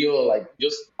studio, like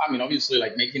just, I mean, obviously,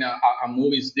 like making a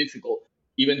movie is difficult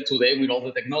even today with all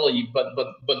the technology, but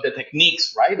the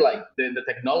techniques, right? Like the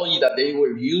technology that they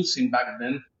were using back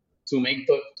then to make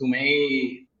to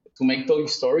make Toy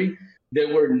Story, they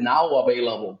were now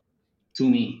available to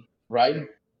me, right?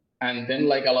 And then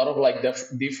like a lot of like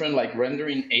different like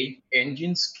rendering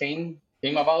engines came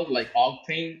about, like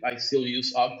Octane. I still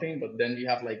use Octane, but then you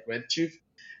have like Redshift,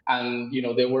 and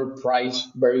they were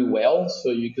priced very well, so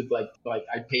you could like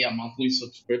I pay a monthly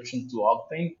subscription to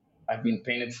Octane. I've been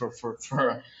paying it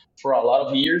for a lot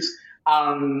of years.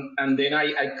 And then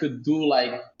I could do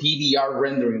like PBR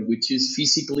rendering, which is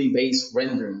physically based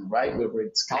rendering, right? Where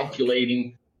it's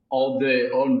calculating all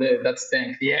the that's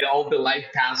thing, yeah, all the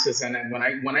light passes. And then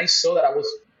when I saw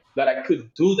that I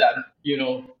could do that,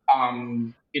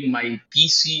 in my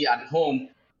PC at home,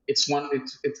 it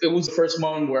was the first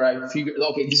moment where I figured,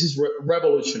 okay, this is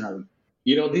revolutionary.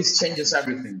 This changes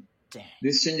everything.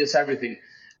 This changes everything.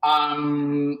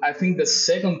 I think the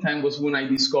second time was when I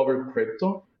discovered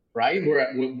crypto, right?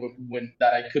 When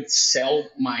that I could sell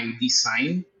my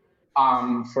design,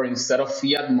 for instead of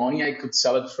fiat money, I could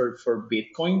sell it for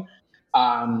Bitcoin.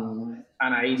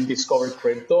 And I discovered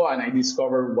crypto, and I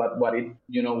discovered what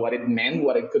it meant,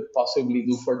 what it could possibly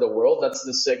do for the world. That's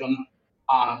the second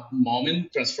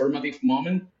moment, transformative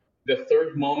moment. The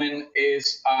third moment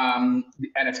is the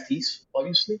NFTs,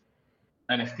 obviously.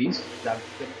 NFTs. That's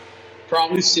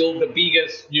probably still the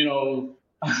biggest,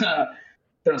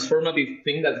 transformative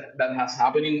thing that has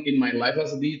happened in my life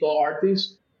as a digital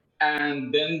artist.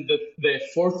 And then the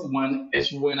fourth one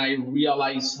is when I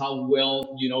realized how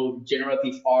well,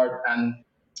 generative art and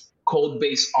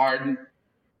code-based art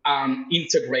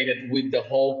integrated with the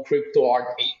whole crypto art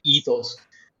ethos,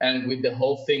 and with the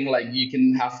whole thing, like you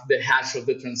can have the hash of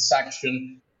the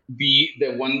transaction be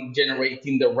the one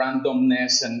generating the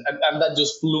randomness, and that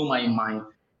just blew my mind.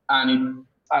 And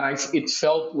it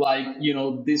felt like,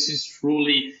 this is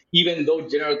truly, even though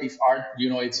generative art,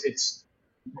 it's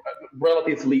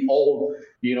relatively old,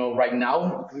 right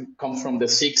now, comes from the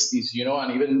 60s,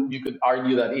 and even you could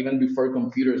argue that even before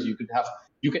computers, you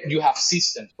have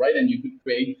systems, right? And you could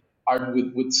create art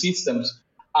with systems.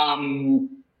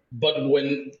 But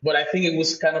I think it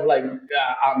was kind of like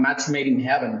a match made in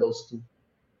heaven, those two.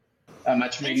 A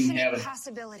match made in heaven.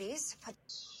 Possibilities.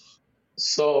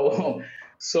 So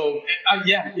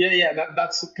yeah.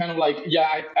 That's kind of like,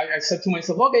 yeah. I said to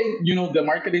myself, okay, the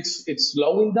market it's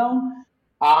slowing down.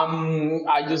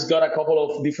 I just got a couple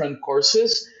of different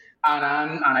courses,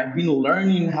 and I've been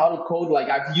learning how to code. Like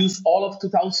I've used all of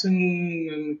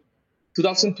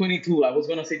 2022. I was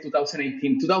gonna say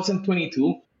 2018,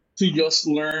 2022 to just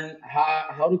learn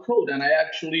how to code, and I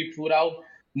actually put out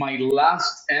my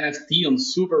last NFT on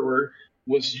Superware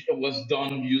was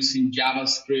done using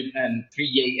JavaScript and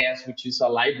 3JS, which is a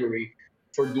library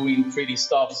for doing 3D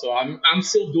stuff. So I'm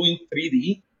still doing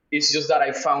 3D. It's just that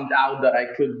I found out that I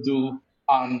could do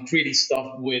 3D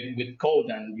stuff with code,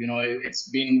 and it's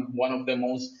been one of the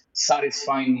most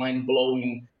satisfying, mind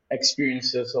blowing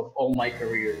experiences of all my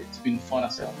career. It's been fun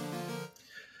as hell.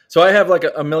 So I have like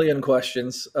a million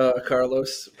questions,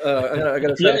 Carlos. I got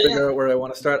to try to figure out where I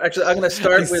want to start. Actually, I'm going to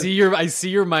start with. I see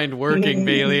your mind working,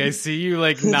 Bailey. I see you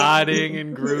like nodding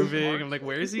and grooving. I'm like,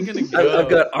 where is he going to go? I've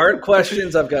got art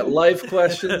questions. I've got life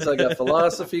questions. I got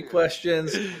philosophy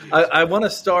questions. I want to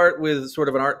start with sort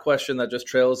of an art question that just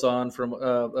follows on from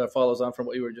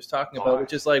what you were just talking about,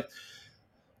 which is like,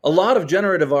 a lot of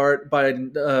generative art, by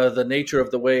the nature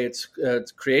of the way it's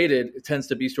created, it tends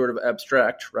to be sort of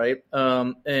abstract, right?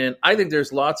 And I think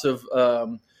there's lots of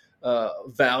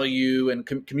value and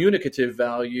communicative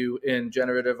value in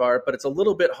generative art, but it's a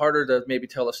little bit harder to maybe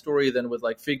tell a story than with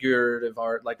like figurative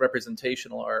art, like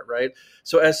representational art, right?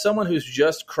 So as someone who's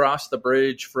just crossed the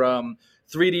bridge from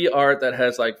 3D art that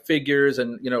has like figures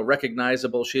and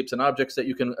recognizable shapes and objects that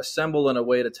you can assemble in a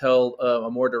way to tell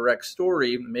a more direct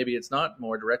story. Maybe it's not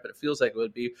more direct, but it feels like it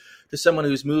would be, to someone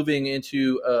who's moving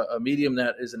into a medium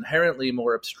that is inherently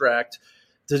more abstract.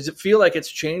 Does it feel like it's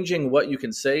changing what you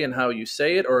can say and how you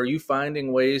say it, or are you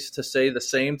finding ways to say the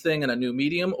same thing in a new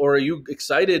medium, or are you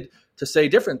excited to say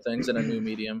different things in a new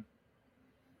medium?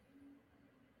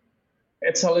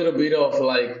 It's a little bit of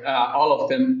like all of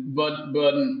them, but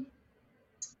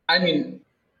I mean,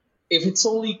 if it's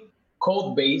only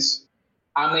code based,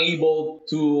 I'm able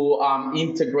to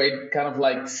integrate kind of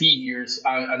like figures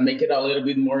and make it a little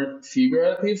bit more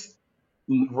figurative.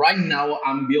 Right now,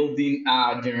 I'm building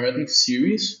a generative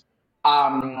series,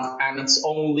 and it's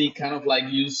only kind of like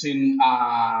using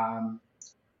the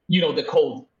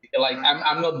code. Like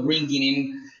I'm not bringing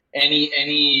in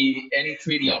any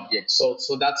 3D objects. So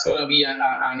that's gonna be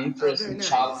an interesting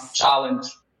challenge.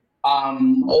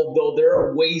 Although there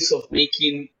are ways of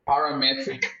making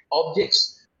parametric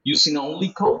objects using only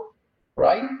code,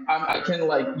 right? I can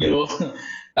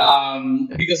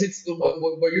because it's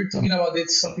what you're talking about.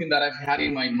 It's something that I've had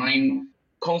in my mind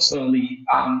constantly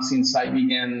since I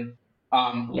began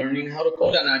learning how to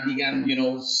code, and I began,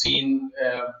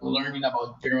 learning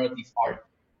about generative art.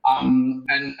 And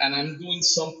I'm doing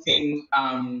something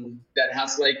that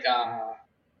has like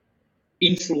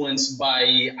influenced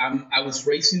by I was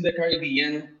raised in the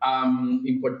Caribbean,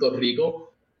 in Puerto Rico.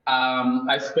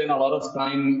 I spent a lot of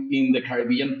time in the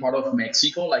Caribbean part of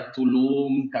Mexico, like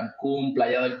Tulum, Cancun,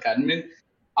 Playa del Carmen.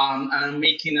 And I'm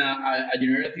making a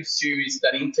generative series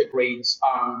that integrates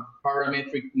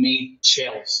parametric made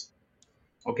shells.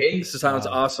 Okay, this sounds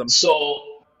awesome. So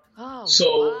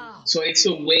it's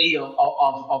a way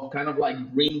of kind of like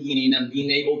bringing in and being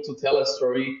able to tell a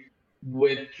story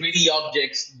with 3D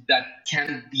objects that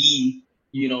can be,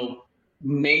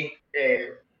 made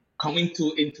coming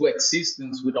into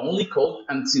existence with only code.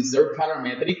 And since they're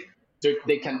parametric,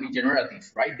 they can be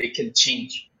generative, right? They can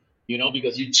change,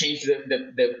 because you change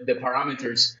the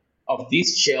parameters of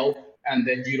this shell, and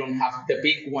then you don't have the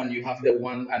big one, you have the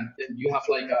one, and you have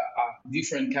like a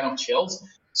different kind of shells.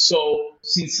 So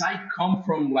since I come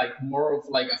from like more of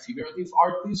like a figurative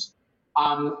artist,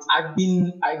 I've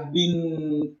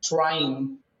been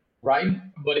trying, right?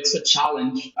 But it's a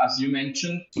challenge, as you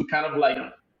mentioned, to kind of like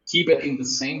keep it in the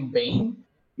same vein,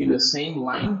 in the same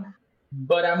line.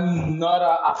 But I'm not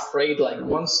afraid. Like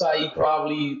once I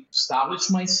probably establish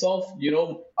myself,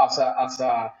 as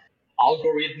a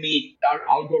algorithmic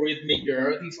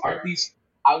generative artist,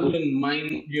 I wouldn't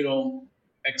mind,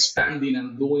 expanding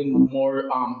and doing more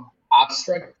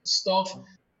abstract stuff.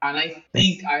 And I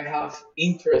think I have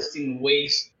interesting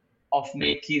ways of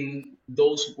making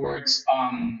those words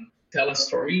tell a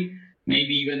story,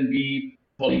 maybe even be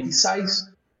politicized.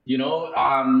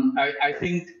 I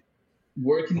think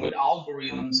working with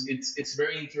algorithms, it's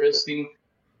very interesting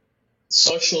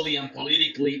socially and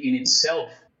politically in itself,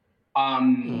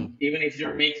 even if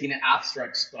you're making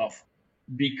abstract stuff,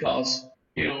 because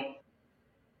you know,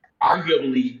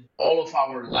 arguably all of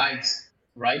our lives,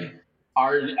 right,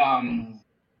 are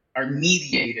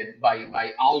mediated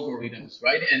by algorithms,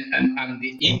 right? And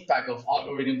the impact of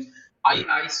algorithms.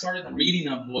 I started reading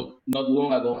a book not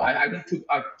long ago. I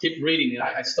keep reading it.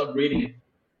 I stopped reading it.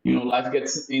 You know, life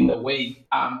gets in the way.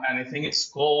 And I think it's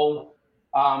called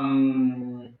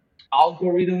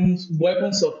Algorithms,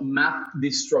 Weapons of Math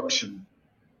Destruction.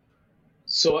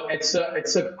 So it's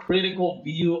a critical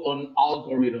view on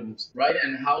algorithms, right,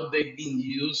 and how they've been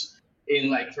used in,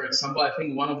 like, for example, I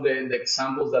think one of the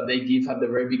examples that they give at the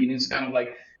very beginning is kind of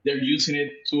like they're using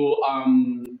it to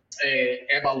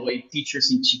evaluate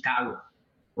teachers in Chicago,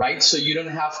 right? So you don't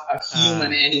have a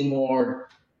human anymore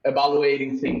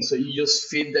evaluating things. So you just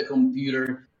feed the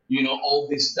computer, all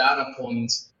these data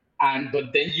points,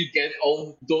 but then you get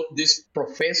all these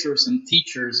professors and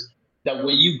teachers that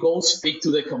when you go speak to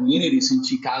the communities in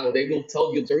Chicago, they will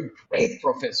tell you they're great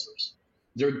professors,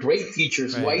 they're great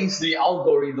teachers. Right. Why is the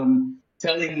algorithm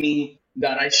telling me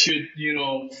that I should,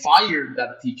 fire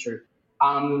that teacher?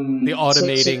 The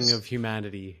automating of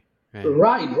humanity.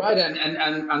 Right,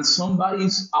 and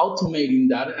somebody's automating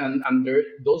that, and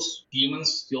those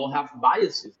humans still have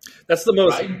biases. That's the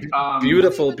most right?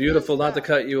 Beautiful. Not to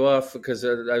cut you off, because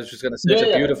I was just going to say it's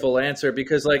a beautiful answer,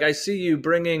 because like I see you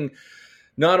bringing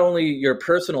not only your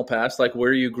personal past, like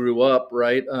where you grew up,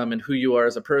 right, and who you are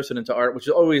as a person, into art, which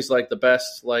is always like the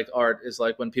best. Like art is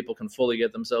like when people can fully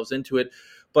get themselves into it,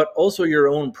 but also your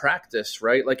own practice,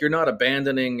 right? Like you're not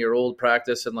abandoning your old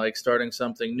practice and like starting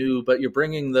something new, but you're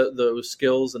bringing those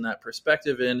skills and that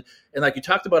perspective in. And like you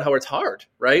talked about how it's hard,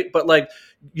 right? But like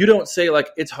you don't say like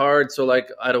it's hard, so like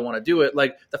I don't want to do it.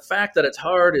 Like the fact that it's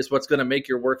hard is what's going to make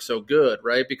your work so good,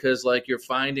 right? Because like you're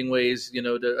finding ways,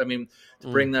 to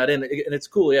bring that in, and it's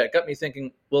cool. Yeah, it got me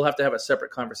thinking. We'll have to have a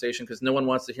separate conversation because no one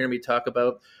wants to hear me talk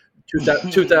about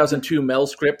 2002 Mel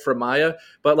script for Maya,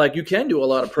 but like you can do a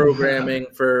lot of programming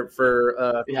for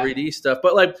 3D stuff.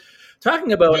 But like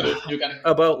talking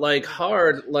about like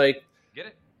hard, like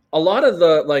a lot of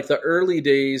the early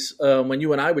days when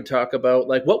you and I would talk about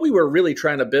like what we were really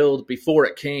trying to build before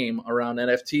it came around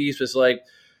NFTs was like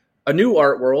a new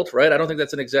art world, right? I don't think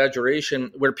that's an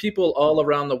exaggeration, where people all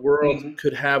around the world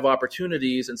could have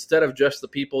opportunities instead of just the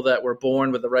people that were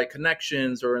born with the right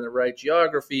connections or in the right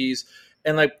geographies.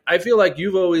 And like, I feel like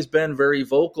you've always been very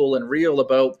vocal and real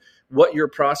about what your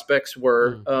prospects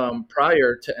were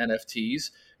prior to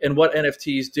NFTs and what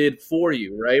NFTs did for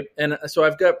you, right? And so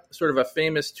I've got sort of a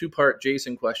famous two-part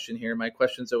Jason question here. My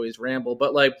questions always ramble,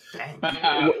 but like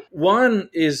one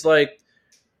is like,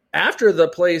 after the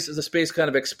space kind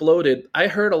of exploded, I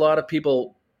heard a lot of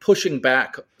people pushing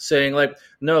back, saying like,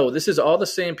 no, this is all the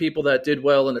same people that did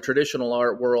well in the traditional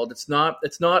art world. It's not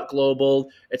global.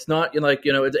 It's not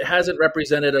it hasn't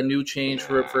represented a new change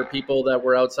for people that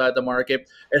were outside the market.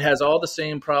 It has all the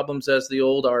same problems as the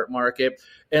old art market.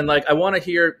 And like, I want to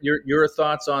hear your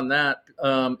thoughts on that.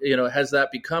 Has that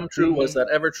become true? Was that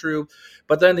ever true?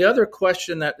 But then the other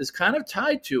question that is kind of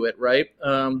tied to it, right?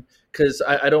 Because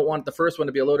I don't want the first one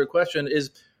to be a loaded question,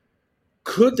 is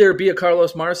could there be a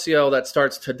Carlos Marcial that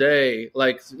starts today,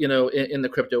 like, in the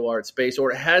crypto art space?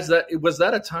 Or was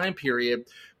that a time period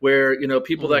where,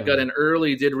 people that got in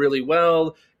early did really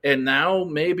well, and now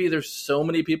maybe there's so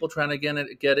many people trying to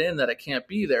get in that it can't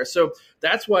be there? So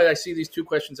that's why I see these two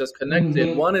questions as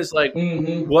connected. One is like,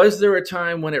 was there a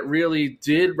time when it really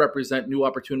did represent new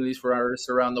opportunities for artists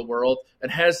around the world,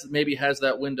 and has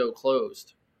that window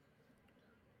closed?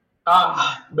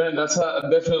 Ben, that's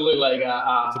definitely like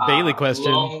it's a Bailey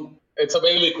question. It's a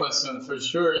Bailey question for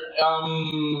sure.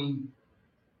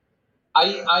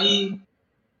 I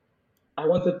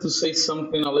wanted to say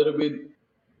something a little bit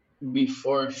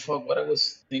before. Fuck, what I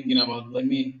was thinking about.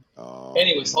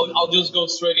 Anyways, I'll just go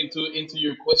straight into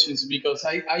your questions, because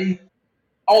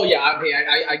oh yeah, okay,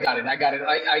 I got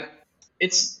it.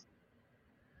 It's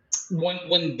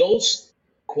when those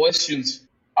questions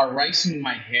arise in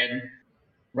my head,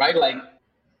 right? Like,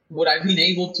 would I have been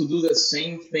able to do the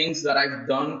same things that I've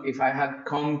done if I had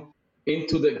come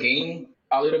into the game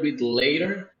a little bit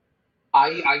later?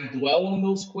 I dwell on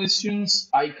those questions.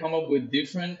 I come up with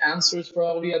different answers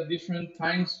probably at different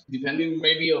times, depending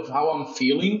maybe of how I'm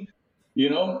feeling,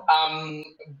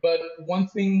 But one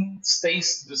thing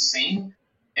stays the same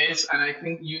is, and I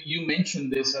think you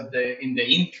mentioned this in the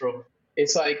intro,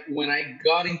 it's like when I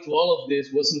got into all of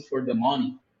this wasn't for the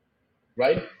money,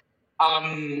 right?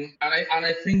 And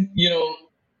I think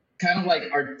kind of like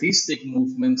artistic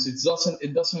movements.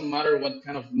 It doesn't matter what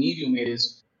kind of medium it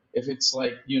is. if it's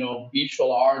like,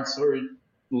 visual arts or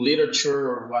literature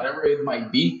or whatever it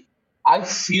might be. I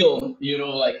feel,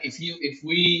 like if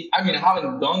we, I mean, I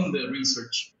haven't done the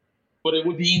research, but it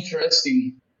would be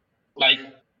interesting. Like,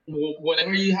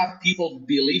 whenever you have people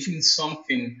believe in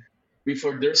something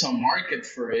before there's a market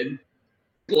for it,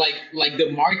 like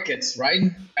the markets, right?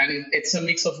 And it's a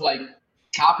mix of like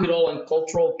capital and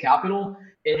cultural capital.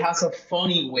 It has a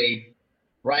funny way,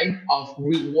 right, of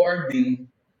rewarding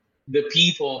the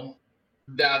people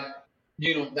that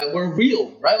that were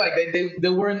real, right? Like they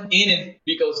weren't in it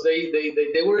because they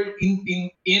were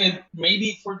in it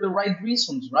maybe for the right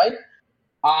reasons, right?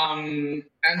 And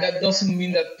that doesn't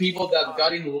mean that people that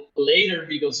got in later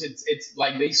because it's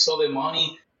like they saw the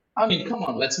money. I mean, come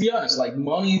on, let's be honest. Like,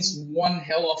 money is one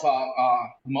hell of a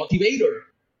motivator,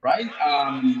 right?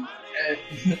 Uh,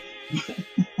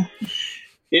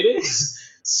 it is.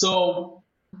 So,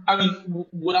 I mean,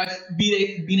 would I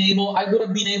been able? I would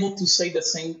have been able to say the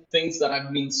same things that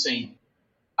I've been saying.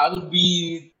 I would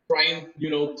be trying,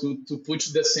 to push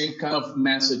the same kind of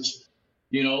message,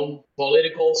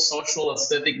 political, social,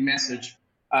 aesthetic message,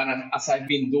 and as I've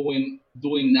been doing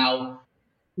now,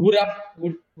 would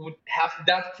have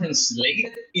that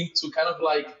translated into kind of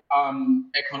like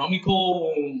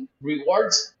economical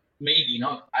rewards? Maybe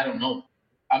not. I don't know.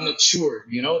 I'm not sure.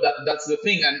 That's the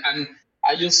thing, and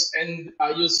I just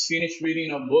finished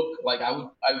reading a book. Like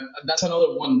that's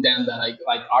another one, Dan, that I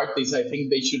like artists. I think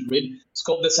they should read. It's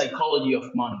called The Psychology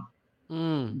of Money.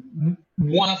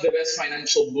 One of the best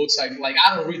financial books I've like.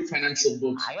 I don't read financial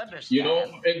books,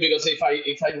 because if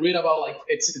I read about like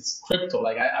it's crypto,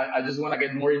 like I just want to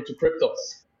get more into crypto.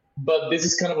 But this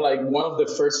is kind of like one of the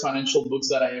first financial books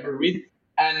that I ever read,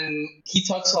 and he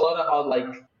talks a lot about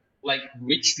like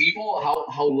rich people,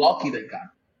 how lucky they got.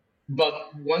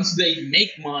 But once they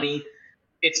make money,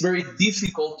 it's very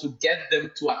difficult to get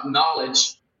them to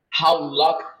acknowledge how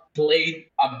luck played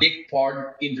a big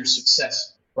part in their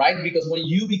success, right? Because when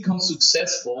you become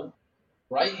successful,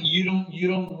 right, you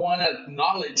don't want to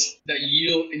acknowledge that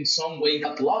you in some way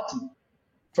got lucky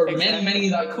for many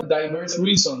diverse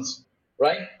reasons,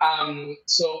 right?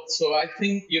 So I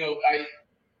think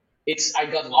I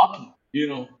got lucky.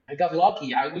 I got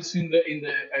lucky. I was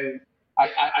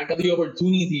I got the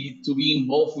opportunity to be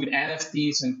involved with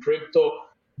NFTs and crypto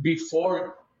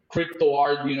before crypto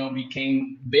art,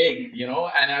 became big, and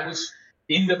I was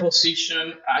in the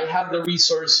position, I had the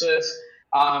resources,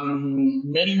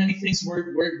 many things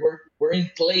were in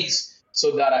place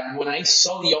so that when I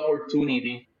saw the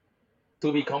opportunity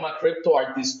to become a crypto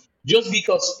artist, just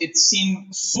because it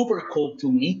seemed super cool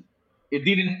to me, it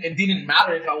didn't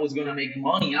matter if I was gonna make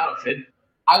money out of it.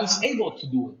 I was able to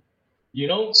do it.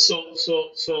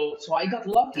 So I got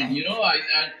lucky.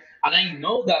 And I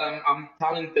know that I'm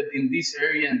talented in this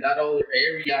area and that other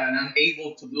area, and I'm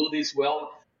able to do this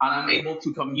well, and I'm able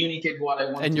to communicate what I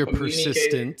want and to you're communicate.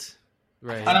 persistent,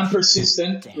 right? And I'm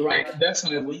persistent, right?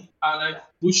 Definitely, and I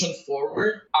push on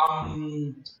forward.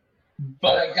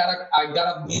 But I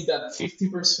gotta admit that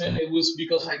 50% it was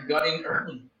because I got in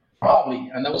early, probably,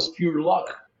 and that was pure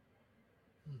luck.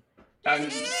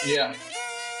 And yeah.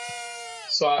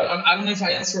 So I don't know if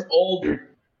I answered all the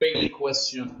Bailey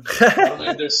question. I don't know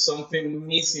if there's something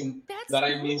missing that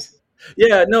I missed.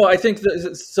 Yeah, no, I think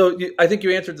so. I think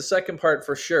you answered the second part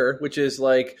for sure, which is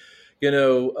like,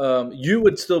 you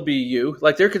would still be you.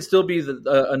 Like there could still be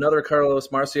another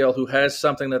Carlos Marcial who has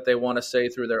something that they want to say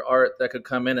through their art that could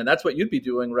come in, and that's what you'd be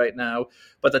doing right now.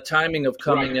 But the timing of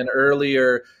coming in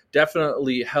earlier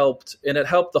definitely helped, and it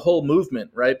helped the whole movement,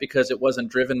 right? Because it wasn't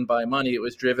driven by money; it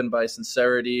was driven by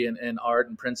sincerity and art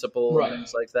and principle and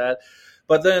things like that.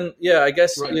 But then, yeah, I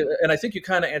guess, and I think you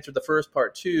kind of answered the first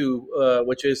part too,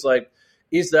 which is like,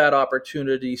 is that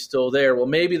opportunity still there? Well,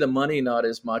 maybe the money not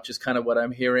as much is kind of what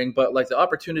I'm hearing, but like the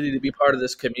opportunity to be part of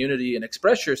this community and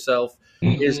express yourself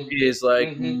is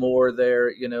like more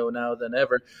there, now than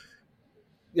ever.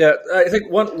 Yeah, I think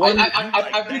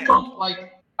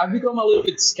I've become a little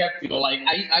bit skeptical. Like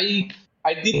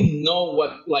I didn't know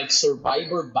what like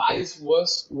survivor bias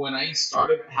was when I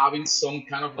started having some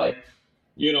kind of like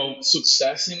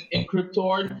success in crypto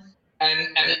art, and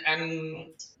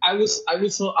I was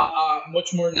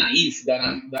much more naive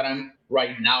than I'm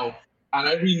right now. And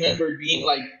I remember being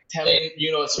like telling,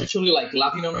 especially like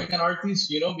Latin American artists,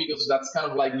 because that's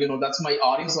kind of like, that's my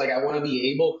audience. Like I want to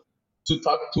be able to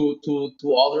talk to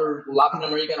other Latin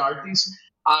American artists,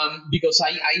 because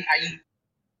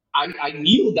I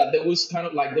knew that there was kind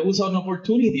of like, there was an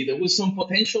opportunity, there was some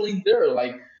potential in there,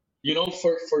 like,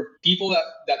 for people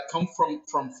that come from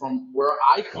where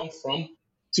I come from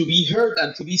to be heard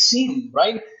and to be seen,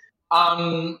 right?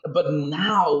 But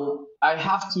now I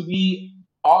have to be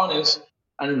honest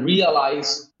and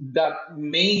realize that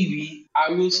maybe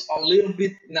I was a little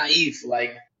bit naive.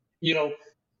 Like, you know,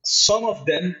 some of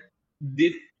them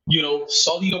did,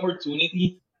 saw the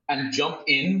opportunity and jumped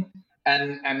in,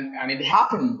 and it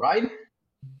happened, right?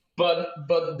 But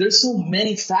there's so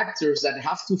many factors that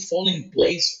have to fall in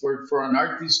place for an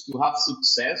artist to have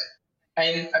success.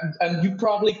 And you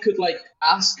probably could like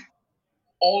ask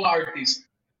all artists,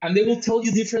 and they will tell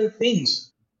you different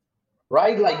things,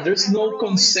 right? Like there's no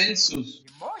consensus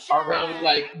around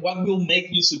like what will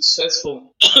make you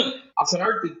successful as an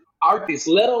artist,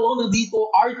 let alone a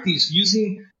digital artist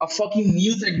using a fucking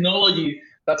new technology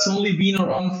that's only been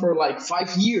around for like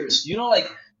 5 years.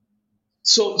 Like,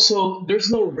 so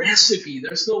there's no recipe,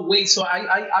 there's no way. So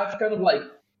I've kind of like,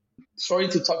 sorry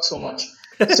to talk so much.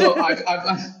 So I've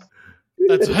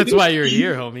that's why you're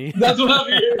here, homie. That's what I'm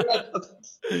here.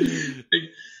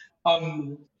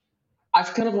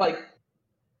 I've kind of like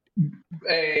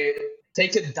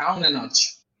take it down a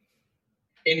notch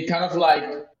in kind of like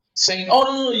saying, oh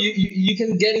no, you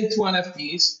can get into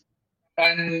NFTs,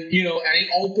 and and it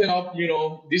open up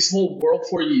this whole world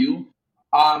for you.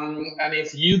 And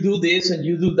if you do this and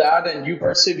you do that and you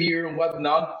persevere and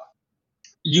whatnot,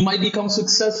 you might become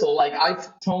successful. Like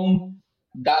I've toned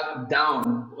that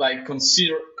down like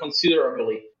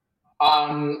considerably.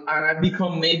 And I've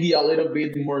become maybe a little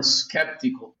bit more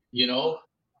skeptical,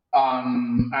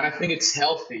 and I think it's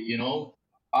healthy,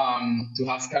 to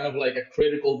have kind of like a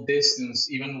critical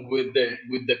distance, even with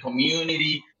the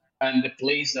community and the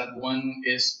place that one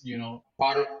is,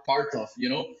 part of,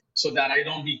 so that I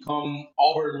don't become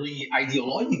overly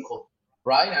ideological,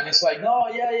 right? And it's like, no,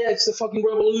 yeah, it's the fucking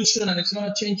revolution, and it's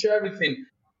gonna change everything.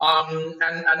 And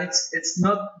it's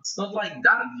not like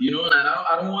that, and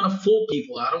I don't want to fool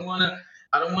people. I don't want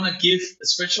to give,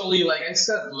 especially like I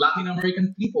said, Latin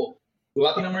American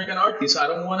artists, I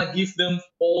don't want to give them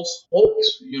false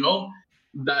hopes,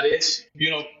 that it's,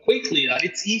 quickly, that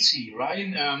it's easy, right?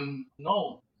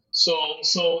 No.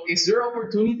 So is there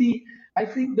opportunity? I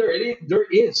think there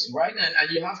is, right?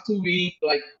 And you have to be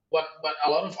like what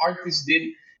a lot of artists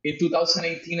did in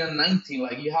 2018 and 19.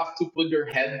 Like you have to put your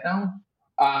head down.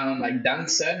 Like Dan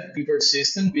said, be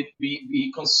persistent,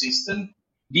 be consistent,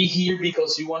 be here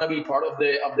because you want to be part of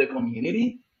the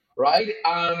community, right?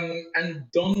 And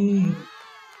don't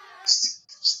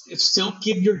still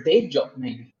keep your day job,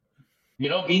 maybe.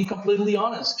 Being completely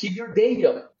honest, keep your day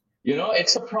job.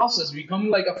 It's a process. Becoming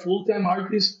like a full-time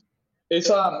artist, it's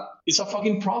a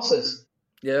fucking process.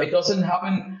 Yeah. It doesn't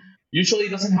happen. Usually,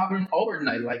 it doesn't happen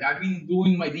overnight. Like I've been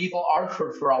doing my digital art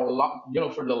for a long,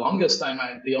 for the longest time.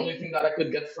 The only thing that I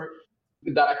could get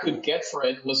for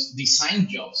it was design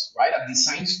jobs, right? At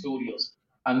design studios,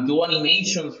 and do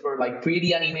animations for like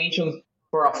pretty animations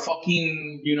for a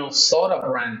fucking soda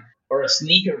brand or a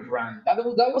sneaker brand. That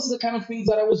was the kind of things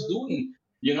that I was doing,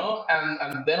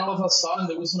 And then all of a sudden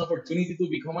there was an opportunity to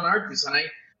become an artist, and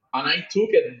I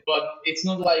took it. But it's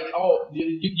not like, oh,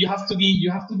 you have to be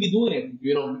doing it,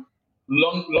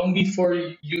 long before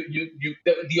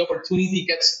the opportunity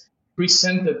gets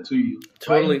presented to you.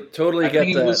 Totally right? get that. I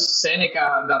think it was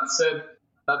Seneca that said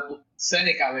that.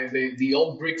 Seneca, the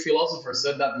old Greek philosopher,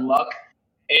 said that luck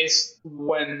is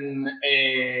when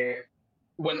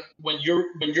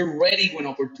you're ready, when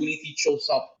opportunity shows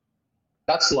up.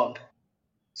 That's luck.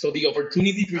 So the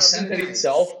opportunity presented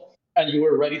itself, and you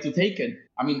were ready to take it.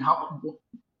 I mean, how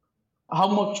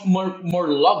much more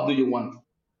luck do you want?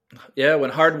 Yeah,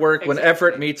 when hard work, when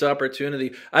effort meets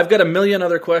opportunity. I've got a million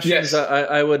other questions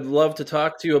I would love to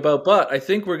talk to you about, but I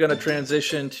think we're going to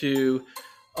transition to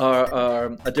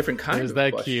a different kind of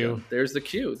question. Cue. There's the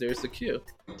cue.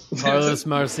 Carlos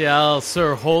Marcial,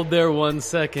 sir, hold there 1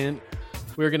 second.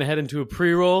 We're going to head into a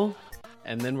pre-roll,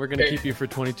 and then we're going to keep you for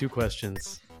 22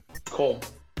 questions. Cool.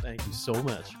 Thank you so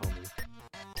much, homie.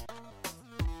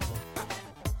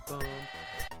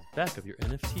 Back of your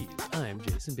NFTs. I'm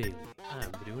Jason Bailey.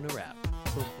 I'm doing a rap.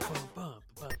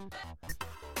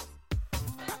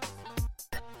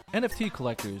 NFT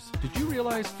collectors, did you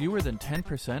realize fewer than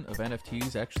 10% of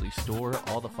NFTs actually store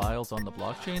all the files on the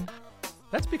blockchain?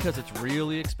 That's because it's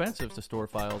really expensive to store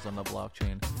files on the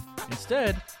blockchain.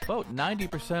 Instead, about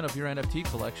 90% of your NFT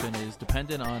collection is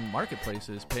dependent on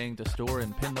marketplaces paying to store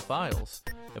and pin the files.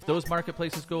 If those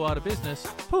marketplaces go out of business,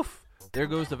 poof, there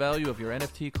goes the value of your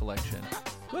NFT collection.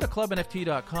 Go to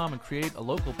clubnft.com and create a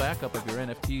local backup of your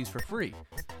NFTs for free.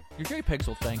 Your JPEGs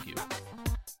will thank you.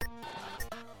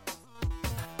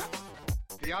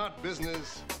 The art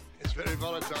business is very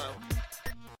volatile.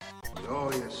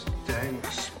 Glorious, dank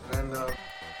splendor.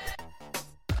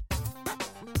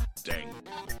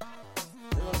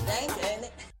 Little dank, ain't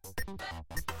it?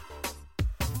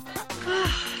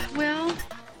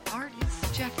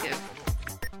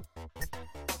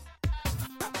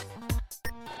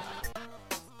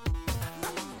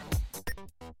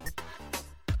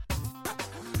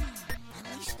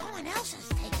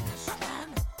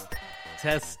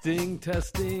 Testing.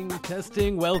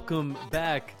 Welcome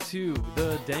back to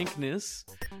the Dankness.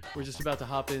 We're just about to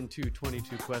hop into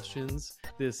 22 questions.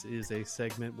 This is a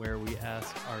segment where we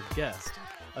ask our guest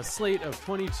a slate of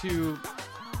 22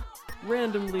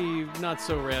 randomly, not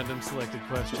so random selected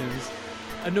questions.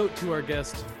 A note to our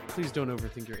guest, please don't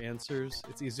overthink your answers.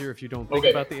 It's easier if you don't think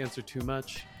about the answer too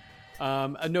much.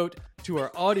 A note to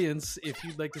our audience, if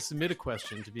you'd like to submit a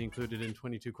question to be included in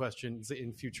 22 questions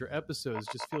in future episodes,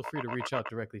 just feel free to reach out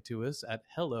directly to us at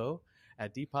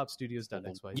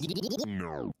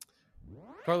hello@dpopstudios.xyz.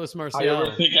 Carlos Marcial. I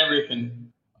overthink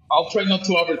everything. I'll try not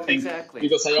to overthink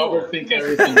because I overthink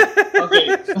everything.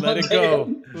 Okay. Let it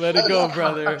go. Let it go,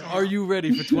 brother. Are you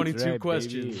ready for 22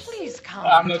 questions? Please come.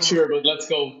 I'm not sure, but let's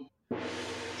go.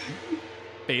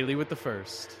 Bailey with the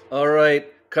first. All right,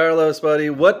 Carlos, buddy,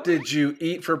 what did you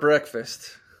eat for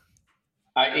breakfast?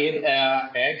 I ate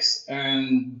eggs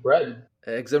and bread.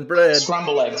 Eggs and bread.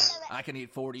 Scrambled eggs. I can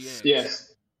eat 40 eggs. Yes.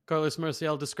 Carlos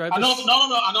Marcial, describe No,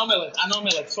 an omelette.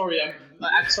 Sorry, I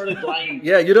started lying.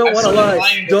 Yeah, you don't want to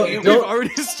lie. We've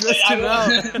already stressed him out.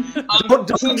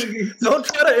 Don't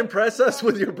try to impress us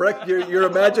with your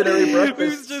imaginary breakfast.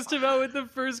 We stressed him out with the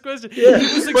first question. Yeah. He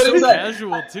was so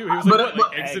casual too. He was like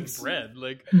eggs and bread.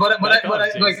 But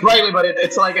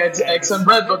it's like eggs and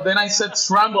bread. But then I said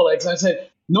scrambled eggs. I said,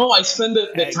 no, I spend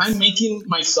the time making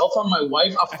myself and my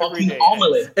wife a fucking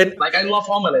omelette. And like I love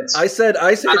omelettes. I said,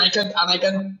 and I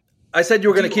can. I said you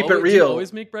were going to keep it real. Do you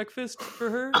always make breakfast for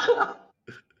her?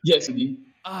 Yes, indeed.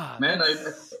 Man,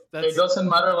 it doesn't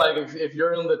matter. Like if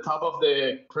you're on the top of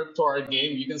the crypto art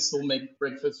game, you can still make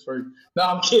breakfast for. No,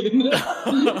 I'm kidding. No,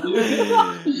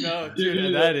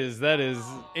 dude, that is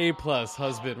A+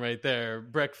 husband right there.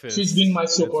 Breakfast. She's been my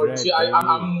support. Right,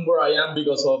 I'm where I am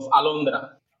because of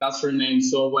Alondra. That's her name.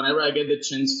 So whenever I get the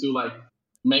chance to like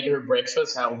make her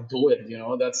breakfast, I'll do it. You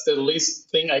know, that's the least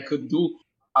thing I could do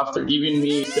after giving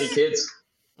me 3 kids.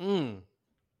 And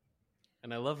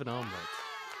I love an omelet.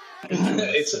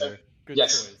 It's good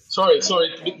yes. choice.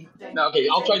 Sorry. No, okay,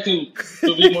 I'll try to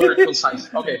be more concise.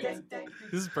 Okay.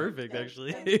 This is perfect,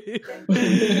 actually.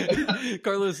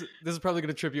 Carlos, this is probably going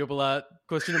to trip you up a lot.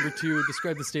 Question number 2: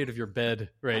 describe the state of your bed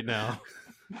right now.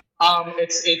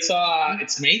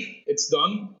 It's made. It's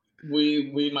done.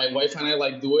 We my wife and I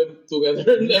like do it together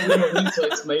every morning, so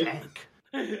it's made.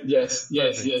 Yes.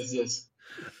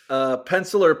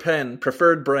 Pencil or pen?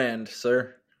 Preferred brand,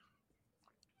 sir?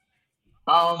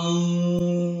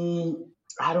 I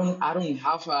don't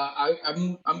have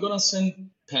I'm gonna send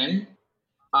pen.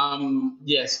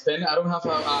 Yes, pen. I don't have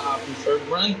a preferred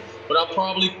brand, but I'll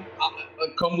probably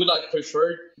come with like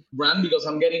preferred brand because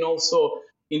I'm getting also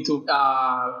into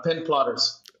pen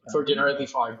plotters for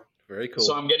generative art. Very cool.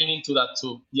 So I'm getting into that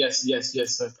too. Yes.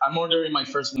 I'm ordering my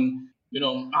first one,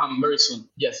 very soon.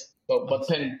 Yes. So, but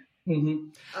pen. Mm-hmm.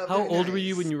 How old were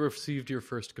you when you received your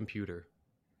first computer?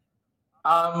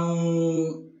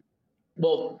 Well,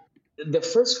 the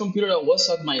first computer that was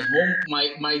at my home,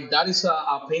 my dad is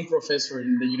a paint professor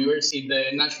in the university, the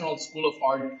National School of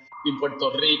Art in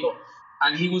Puerto Rico.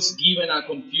 And he was given a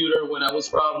computer when I was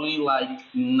probably like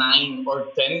 9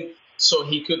 or 10. So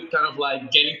he could kind of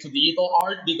like get into digital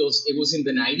art because it was in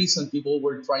the 90s and people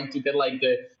were trying to get like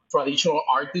the traditional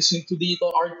artists into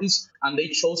digital artists. And they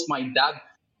chose my dad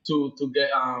to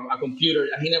get a computer,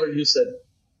 and he never used it.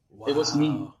 Wow. It was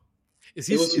me. Is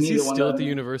he still at the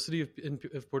University of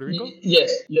Puerto Rico?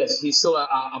 Yes. He's still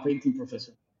a painting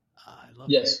professor. I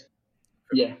love Yes.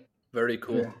 That. Yeah. Very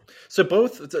cool. Yeah. So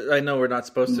both, I know we're not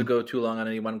supposed to go too long on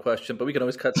any one question, but we can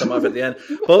always cut some off at the end.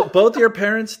 Both your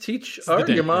parents teach art?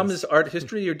 Your mom is art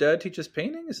history, your dad teaches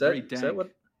painting? Is that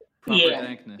what?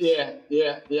 Dankness.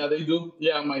 Yeah, they do.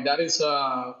 Yeah, my dad is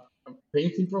a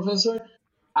painting professor.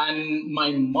 And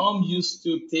my mom used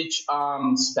to teach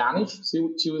Spanish.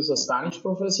 She was a Spanish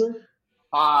professor.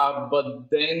 But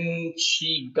then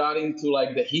she got into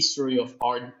like the history of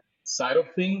art side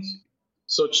of things.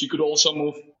 So she could also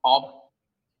move up.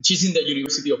 She's in the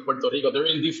University of Puerto Rico. They're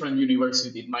in different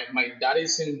universities. My dad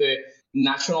is in the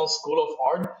National School of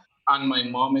Art, and my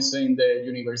mom is in the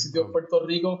University of Puerto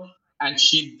Rico. And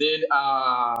she did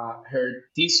her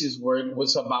thesis work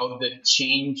was about the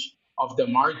change of the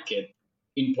market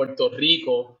in Puerto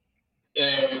Rico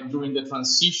during the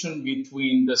transition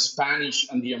between the Spanish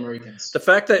and the Americans. The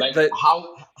fact that, like that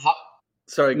how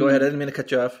sorry, go ahead. I didn't mean to cut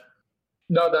you off.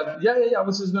 No, I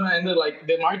was just gonna end it like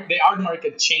the art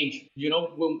market changed.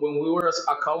 When we were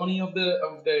a colony of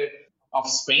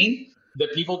Spain, the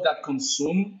people that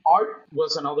consume art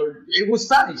was it was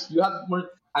Spanish. You had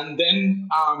more, and then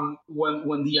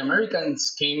when the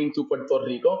Americans came into Puerto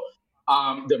Rico,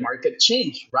 the market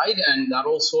changed, right? And that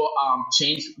also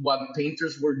changed what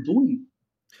painters were doing.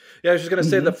 Yeah, I was just gonna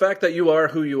say the fact that you are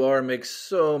who you are makes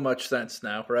so much sense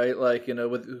now, right? Like,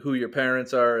 with who your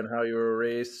parents are and how you were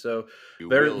raised. So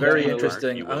very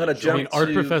interesting. I'm gonna jump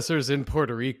art professors in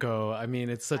Puerto Rico. I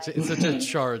mean, it's such a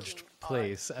charged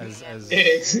place as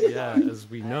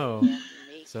we know.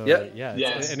 So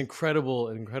it's an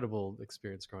incredible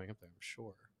experience growing up there, I'm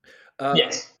sure.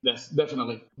 Yes,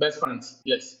 definitely. Best friends,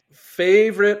 yes.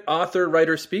 Favorite author,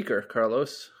 writer, speaker,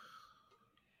 Carlos?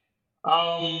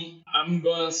 I'm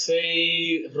gonna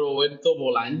say Roberto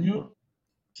Bolaño.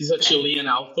 He's a Chilean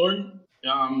author.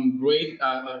 Great.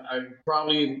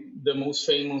 Probably the most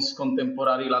famous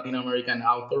contemporary Latin American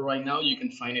author right now. You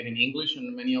can find it in English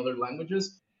and many other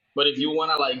languages. But if you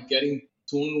wanna like get in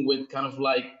tune with kind of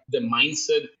like the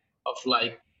mindset of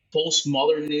like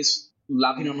postmodernist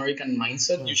Latin American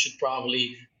mindset, you should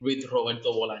probably read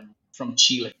Roberto Bolaño from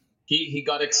Chile. He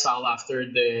got exiled after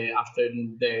the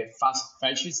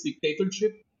fascist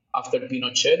dictatorship. After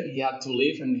Pinochet, he had to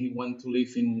leave, and he went to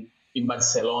live in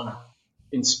Barcelona,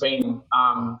 in Spain.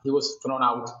 He was thrown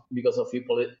out because of his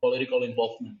political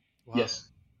involvement. Wow. Yes.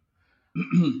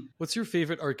 What's your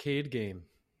favorite arcade game?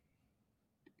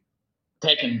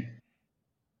 Tekken.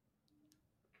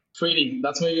 3D.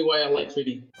 That's maybe why I like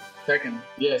 3D. Tekken.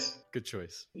 Yes. Good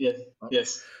choice.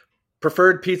 Yes.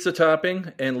 Preferred pizza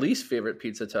topping and least favorite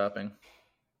pizza topping?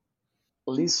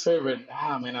 Least favorite?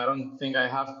 Man, I don't think I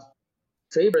have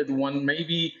favorite one.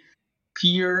 Maybe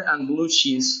pear and blue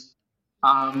cheese.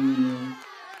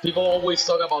 People always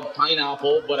talk about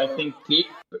pineapple, but I think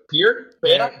pear,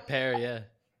 yeah.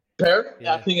 Pear,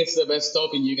 yeah. I think it's the best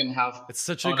topping you can have. It's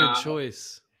such a good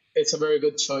choice. It's a very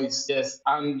good choice, yes.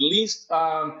 And least,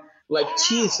 like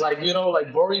cheese, like,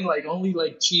 like boring, like only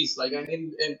like cheese. Like I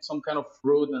need some kind of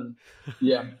fruit and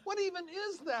yeah. What even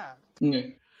is that? Yeah.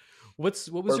 What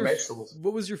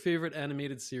was your favorite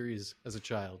animated series as a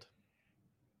child?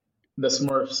 The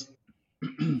Smurfs.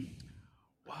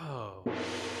 Wow.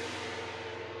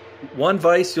 One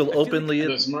vice you'll openly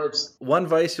the Smurfs. One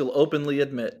vice you'll openly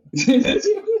admit.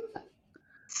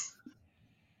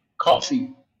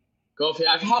 Coffee.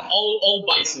 I've had all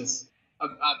vices.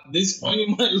 At this point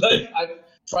in my life, I've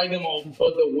tried them all.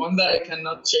 But the one that I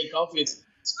cannot shake off is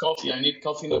coffee. I need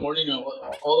coffee in the morning,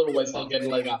 otherwise I'll get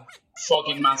like a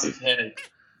fucking massive headache.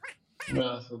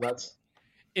 Yeah, so that's...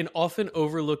 An often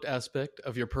overlooked aspect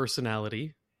of your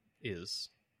personality is?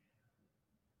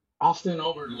 Often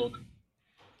overlooked.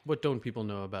 What don't people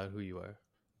know about who you are?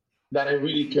 That I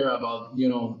really care about,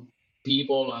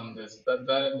 people and this.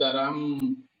 That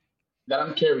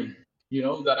I'm caring.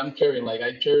 That I'm caring. Like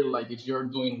I care, like if you're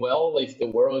doing well, if the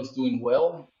world is doing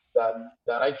well, that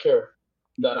I care.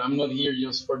 That I'm not here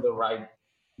just for the ride.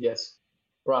 Yes,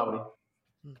 probably.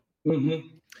 Mm-hmm.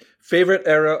 Favorite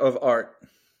era of art?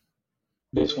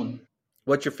 This one.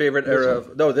 What's your favorite era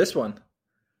of? No, this one.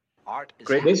 Art is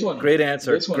great. This one. Great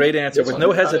answer. This one. Great answer. With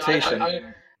no hesitation.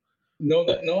 I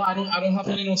don't have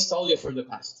any nostalgia for the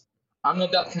past. I'm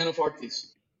not that kind of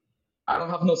artist. I don't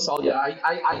have nostalgia.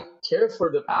 I care for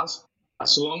the past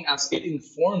as long as it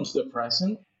informs the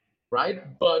present,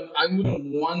 right? But I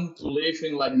wouldn't want to live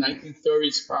in like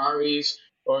 1930s Paris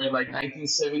or in like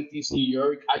 1970s New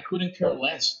York. I couldn't care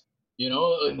less.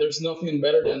 There's nothing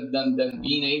better than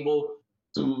being able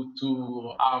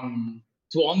to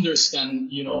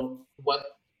understand, what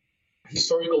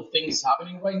historical thing is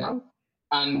happening right now,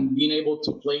 and being able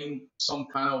to play some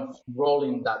kind of role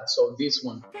in that. So this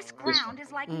ground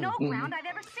is like no ground I've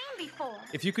ever seen before.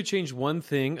 If you could change one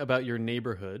thing about your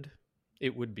neighborhood,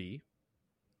 it would be?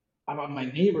 About my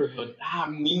neighborhood?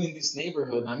 I'm new in this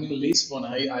neighborhood. I'm in Lisbon.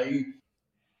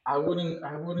 I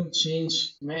wouldn't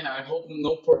change. Man, I hope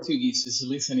no Portuguese is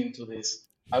listening to this.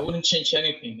 I wouldn't change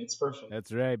anything. It's perfect.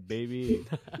 That's right, baby.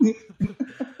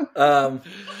 I'm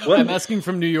asking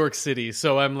from New York City,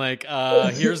 so I'm like,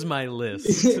 here's my list.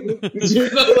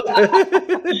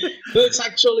 It's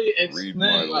actually, Read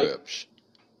my lips.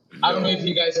 I don't know if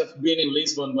you guys have been in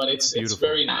Lisbon, but it's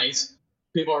very nice.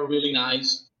 People are really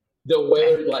nice. The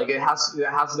weather, like it has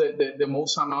the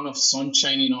most amount of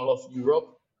sunshine in all of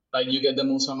Europe. Like you get the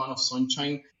most amount of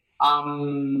sunshine.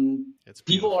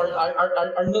 People are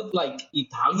not like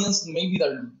Italians. Maybe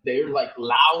they're like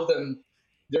loud and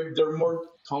they're more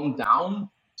toned down.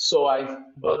 So I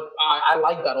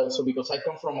like that also because I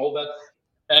come from all that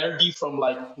energy from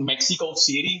like Mexico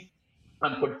City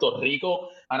and Puerto Rico,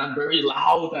 and I'm very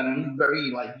loud and I'm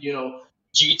very like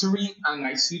jittery, and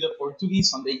I see the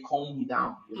Portuguese and they calm me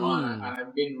down, and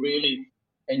I've been really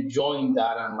enjoying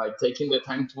that and like taking the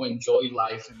time to enjoy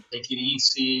life and take it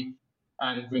easy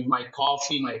and drink my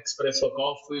coffee, my espresso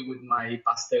coffee with my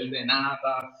pastel de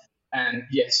nata And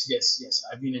yes,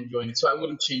 I've been enjoying it. So I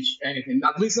wouldn't change anything.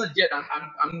 At least not yet.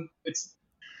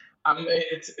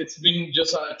 It's been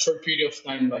just a short period of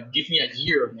time. Like, give me a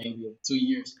year, maybe, or 2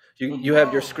 years. You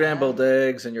have your scrambled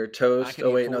eggs and your toast.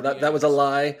 Oh wait, no, that was a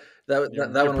lie. That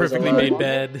one was a lie. Perfectly made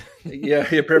bed. Yeah,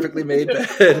 your perfectly made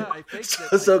bed.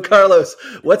 So Carlos,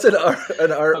 what's an art?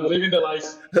 I'm living the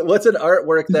life. What's an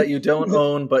artwork that you don't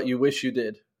own but you wish you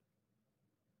did?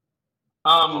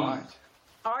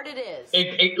 Art it is.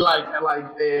 Like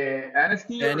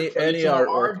NFT. Any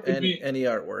artwork, any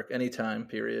artwork, any time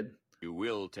period. You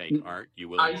will take art. You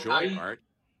will enjoy art.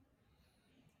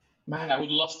 Man, I would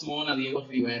love to own a Diego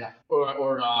Rivera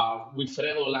or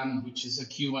Wilfredo Lam, which is a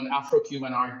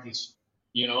Afro-Cuban artist.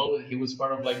 You know, he was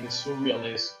part of like the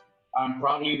surrealists.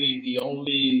 Probably the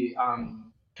only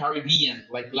Caribbean,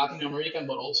 like Latin American,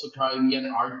 but also Caribbean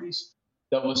artist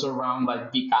that was around,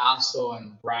 like Picasso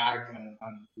and Braque and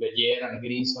Leyer and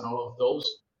Gris and all of those.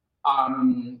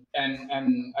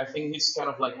 And I think he's kind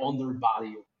of like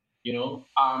undervalued, you know.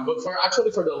 But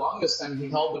for the longest time, he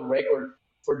held the record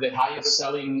for the highest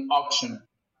selling auction.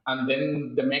 And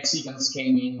then the Mexicans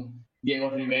came in, Diego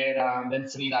Rivera, and then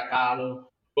Frida Kahlo.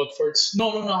 But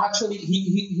actually,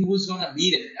 he was going to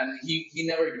beat it, and he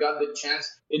never got the chance.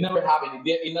 It never happened.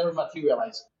 It never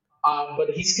materialized. But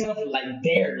he's kind of like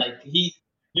there. Like, he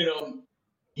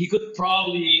could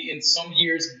probably, in some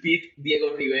years, beat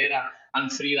Diego Rivera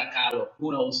and Frida Kahlo.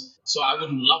 Who knows? So I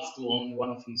would love to own one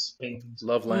of his paintings.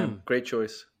 Love Lamb. Great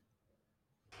choice.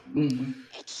 Mm-hmm.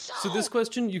 So this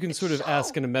question you can sort of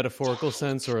ask in a metaphorical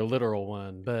sense or a literal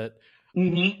one, but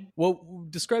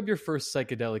describe your first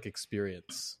psychedelic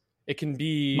experience. It can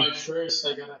be my first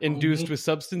induced with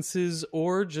substances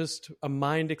or just a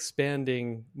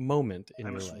mind-expanding moment in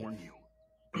your life.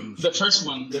 The first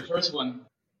one.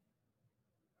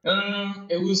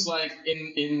 It was like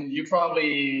in you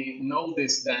probably know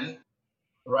this then,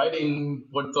 right? In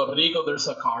Puerto Rico, there's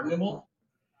a carnival.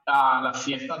 La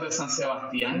Fiesta de San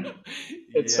Sebastián.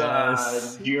 It's a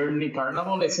yearly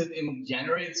carnival. It's in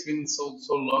January. It's been so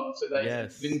long. So that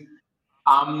it's been,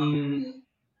 and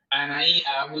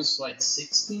I was like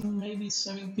 16, maybe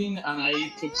 17, and I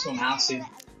took some acid.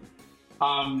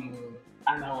 And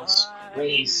I was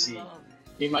crazy.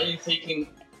 Imagine taking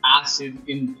acid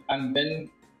and then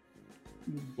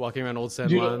walking around Old San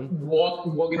Juan.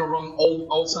 Walking around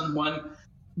Old San Juan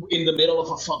in the middle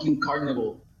of a fucking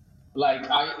carnival. Like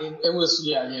it was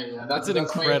That's an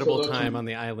incredible time on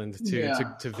the island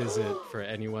to visit for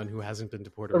anyone who hasn't been to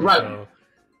Puerto Rico.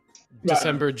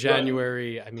 December,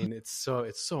 January. I mean, it's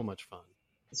so much fun.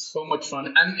 It's so much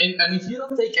fun, and if you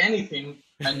don't take anything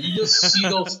and you just see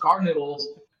those carnivals,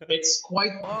 it's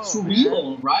quite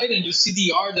surreal, right? And you see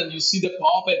the art and you see the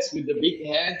puppets with the big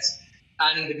heads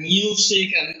and the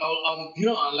music and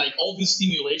like all this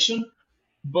stimulation.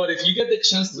 But if you get the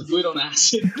chance to do it on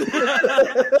acid,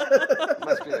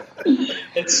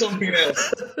 it's something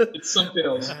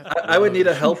else. I would need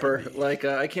a helper. Like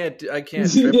I can't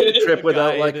trip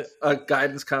without like a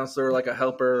guidance counselor, like a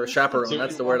helper or chaperone.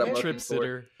 That's the word I'm looking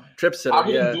for. Trip sitter. I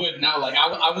wouldn't do it now. Like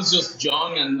I was just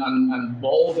young and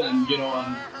bold, and and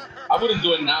I wouldn't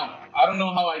do it now. I don't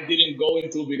know how I didn't go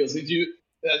into, because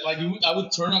I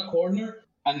would turn a corner.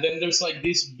 And then there's like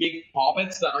these big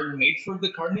puppets that are made for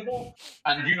the carnival.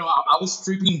 And, I was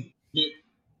tripping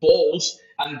balls.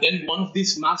 And then one of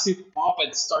these massive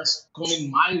puppets starts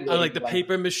coming my way. I like the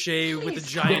paper mache with the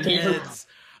giant heads.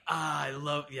 I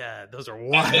love, those are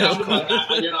wild.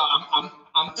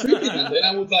 I'm tripping. And then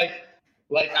I would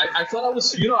I thought I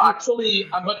was, actually,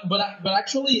 but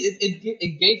actually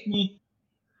it gave me,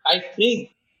 I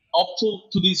think, up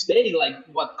to this day, like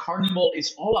what carnival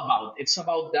is all about. It's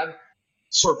about that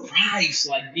surprise,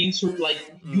 like being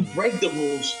you break the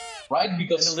rules, right?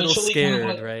 Because and a little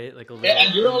scared, right? Like a little,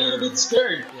 and you're a little bit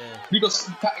scared, because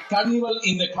carnival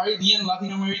in the Caribbean,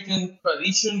 Latin American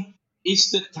tradition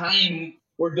is the time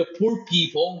where the poor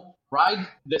people, right,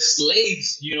 the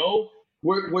slaves,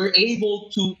 were able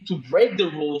to break the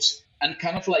rules and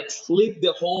kind of like flip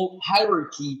the whole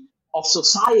hierarchy of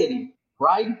society,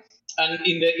 right? And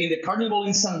in the carnival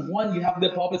in San Juan, you have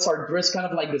the puppets are dressed kind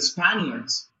of like the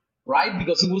Spaniards. Right,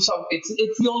 because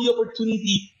it's the only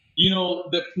opportunity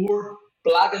the poor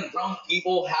black and brown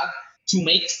people have to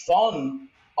make fun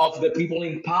of the people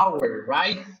in power,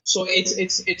 right? So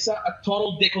it's a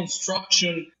total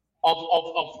deconstruction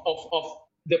of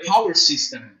the power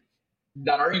system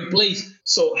that are in place.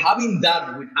 So having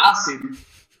that with acid.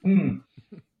 Don't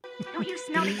you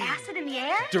smell the acid in the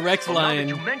air? Direct line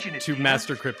to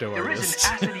master crypto artist.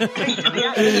 I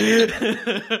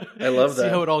love that. See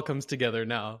how it all comes together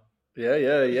now.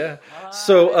 Yeah.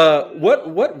 So, what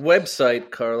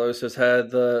website, Carlos, has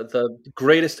had the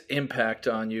greatest impact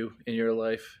on you in your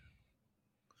life?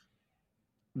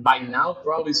 By now,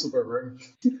 probably super rare.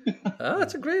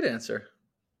 That's a great answer.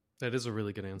 That is a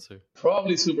really good answer.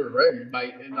 Probably super rare.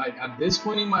 Like at this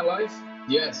point in my life,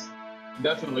 yes,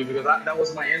 definitely, because that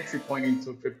was my entry point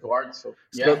into crypto art. So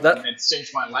yeah, and it's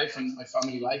changed my life and my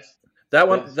family life. That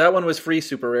one was free,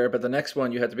 super rare, but the next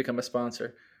one you had to become a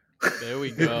sponsor. There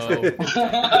we go.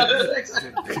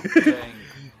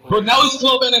 But now it's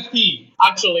Club NFT.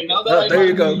 Actually, now that there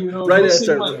you go. Right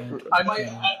answer. I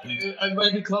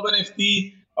might be Club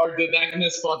NFT or the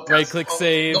Dankness podcast. Right click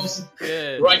save.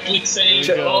 Yeah. Right click save.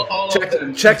 All of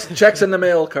them. Checks in the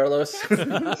mail, Carlos.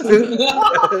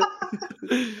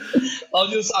 I'll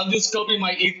just copy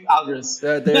my address.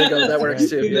 There you go. That works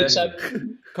too. In the chat.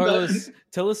 Carlos,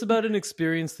 tell us about an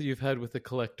experience that you've had with a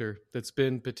collector that's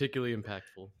been particularly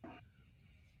impactful.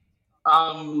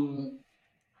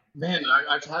 Man,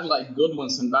 I've had like good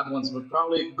ones and bad ones, but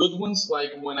probably good ones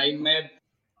like when I met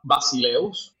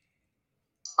Basileus.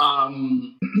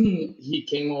 He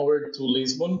came over to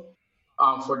Lisbon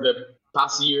for the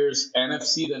past year's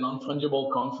NFC, the Non-Fungible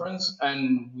Conference,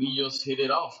 and we just hit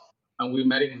it off. And we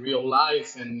met in real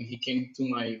life, and he came to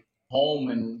my home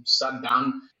and sat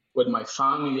down with my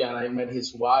family, and I met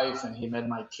his wife, and he met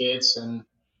my kids, and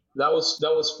that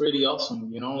was pretty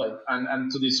awesome, you know, like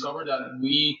and to discover that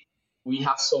we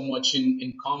have so much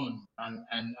in common,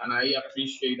 and I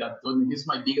appreciate that. He's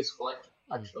my biggest collector,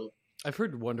 actually. I've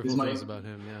heard wonderful things about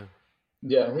him.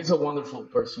 Yeah, he's a wonderful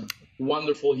person,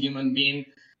 wonderful human being.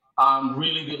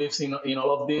 Really believes in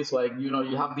all of this. Like, you know,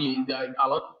 you have a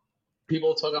lot of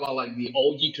people talk about like the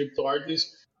OG crypto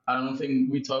artists. I don't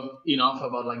think we talk enough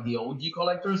about like the OG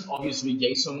collectors. Obviously,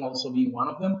 Jason also being one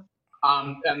of them.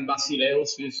 And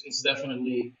Basileus is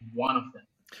definitely one of them.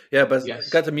 Yeah, but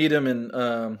got to meet him in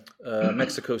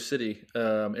Mexico City,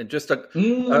 and just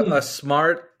a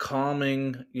smart,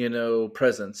 calming, you know,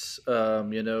 presence.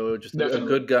 You know, just a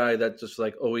good guy that just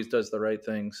like always does the right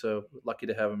thing. So lucky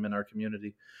to have him in our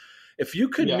community. If you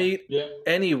could meet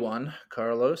anyone,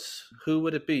 Carlos, who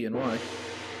would it be and why?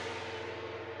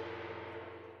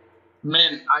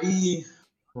 Man,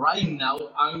 right now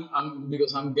I'm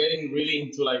because I'm getting really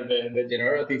into like the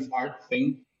generative art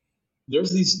thing.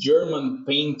 There's this German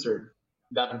painter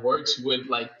that works with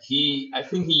like I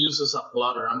think he uses a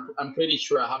plotter. I'm pretty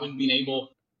sure. I haven't been able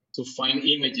to find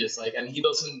images like, and he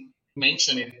doesn't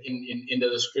mention it in the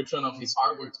description of his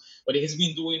artworks, but he's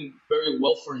been doing very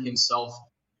well for himself,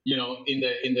 you know, in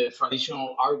the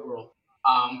traditional art world.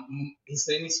 His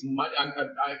name is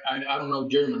I don't know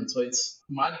German, so it's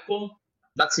Marco.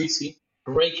 That's easy.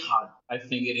 Reichard, I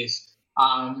think it is.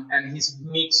 And he's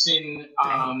mixing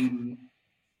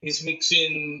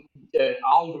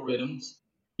algorithms.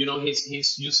 You know,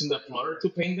 he's using the plotter to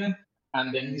paint them,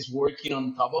 and then he's working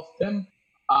on top of them.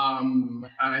 And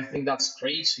I think that's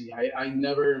crazy. I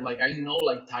never I know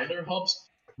like Tyler Hobbs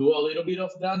do a little bit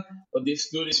of that, but this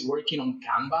dude is working on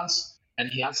canvas, and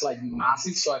he has like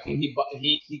massive. So I think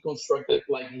he constructed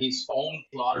like his own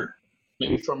plotter,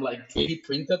 maybe from like 3D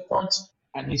printed parts,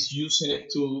 and he's using it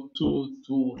to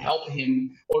help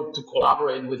him or to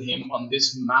collaborate with him on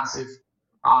this massive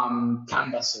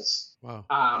canvases. Wow.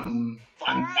 And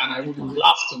I would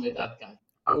love to meet that guy.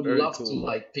 I would love to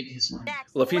like pick his brain.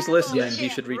 Well, if he's listening, he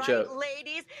should reach out.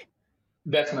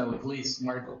 Definitely, please,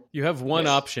 Marco. You have one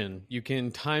option. You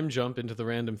can time jump into the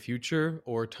random future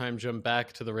or time jump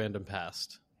back to the random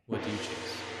past. What do you choose?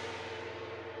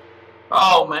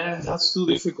 Oh man, that's too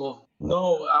difficult.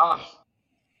 No, I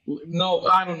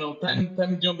don't know.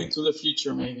 Time jump into the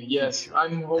future, maybe. Yes,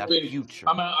 I'm hoping.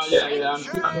 I'm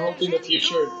hoping the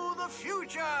future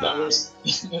that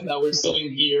we're still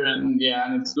in here, and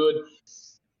it's good.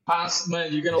 Past,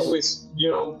 man, you can always,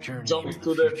 jump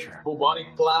into the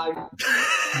bubonic plague.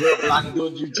 You're a black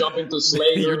dude, you jump into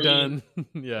slavery. You're done.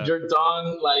 Yeah, you're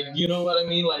done. Like, you know what I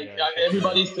mean? Like,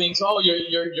 everybody thinks, oh,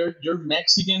 you're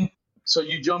Mexican, so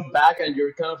you jump back and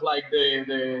you're kind of like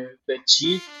the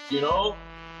chief, you know.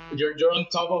 You're on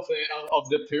top of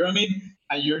the pyramid,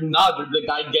 and you're not. You're the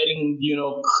guy getting,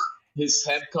 his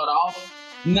head cut off.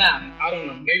 Nah, I don't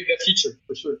know. Maybe the future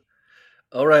for sure.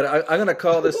 All right, I'm going to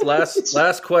call this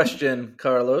last question,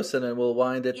 Carlos, and then we'll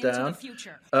wind it down.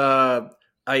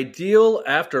 Ideal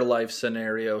afterlife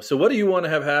scenario. So, what do you want to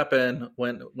have happen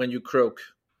when you croak?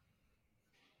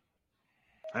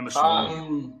 I'm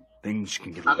assuming things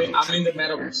can get. I'm in the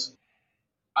metaverse.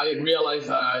 I realized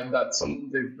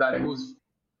that it was.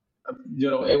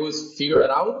 It was figured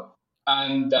out,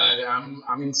 and that I'm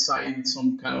inside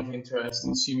some kind of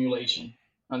interesting simulation,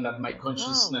 and that my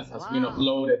consciousness has been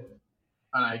uploaded.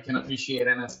 and I can appreciate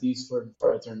NFTs for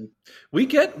eternity. We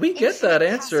get that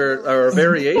answer or a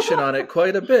variation on it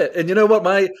quite a bit. And you know what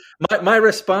my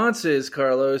response is,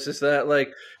 Carlos, is that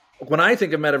like when I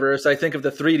think of metaverse, I think of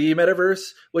the 3D metaverse,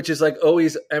 which is like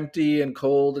always empty and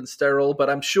cold and sterile. But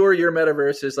I'm sure your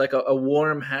metaverse is like a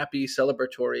warm, happy,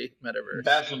 celebratory metaverse.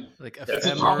 Definitely. Like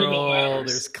ephemeral,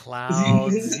 there's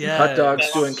clouds, yeah, hot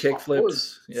dogs doing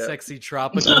kickflips, sexy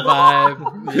tropical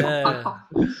vibe, yeah,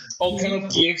 all kind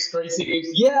of gifts, crazy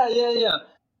gifts. Yeah.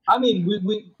 I mean,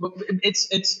 it's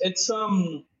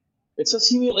a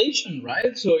simulation,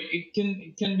 right? So it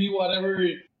can be whatever.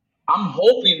 I'm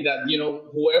hoping that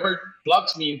whoever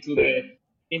plugs me into that,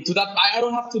 I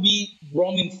don't have to be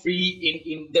roaming free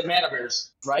in the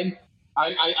metaverse, right?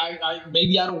 I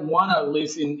maybe I don't want to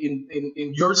live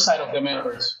in your side of the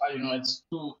metaverse. It's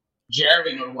too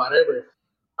jarring or whatever.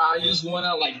 I just want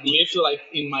to like live like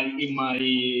in my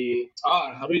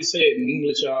how do you say it in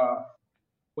English?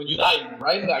 When you die,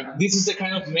 right? Like this is the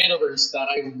kind of metaverse that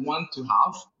I want to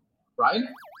have, right?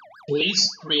 Please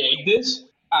create this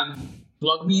and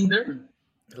plug me in there.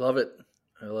 I love it.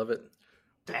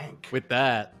 With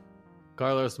that,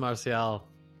 Carlos Marcial,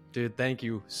 dude, thank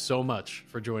you so much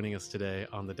for joining us today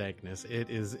on the Dankness.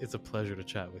 It's a pleasure to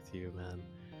chat with you, man.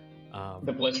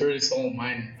 The pleasure is all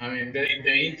mine. I mean,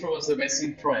 the intro was the best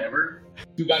intro ever.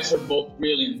 You guys are both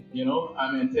brilliant,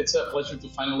 I mean, it's a pleasure to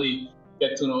finally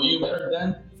get to know you better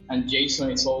then. And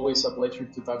Jason, it's always a pleasure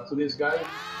to talk to this guy.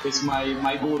 He's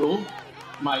my guru,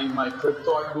 my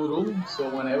crypto art guru.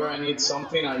 So whenever I need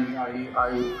something,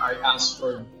 I ask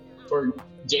for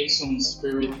Jason's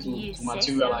spirit to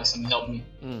materialize and help me.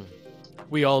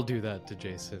 We all do that to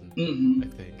Jason, I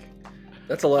think.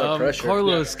 That's a lot of pressure.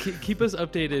 Carlos, keep us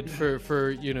updated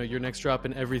for your next drop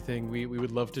and everything. We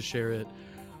would love to share it.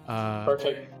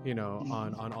 Perfect.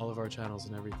 On all of our channels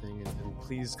and everything, and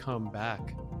please come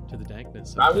back to the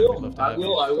Dankness. I will.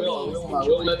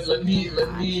 Let me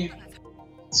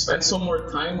spend some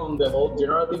more time on the whole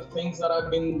generative things that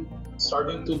I've been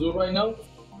starting to do right now,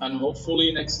 and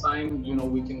hopefully next time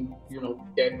we can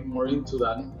get more into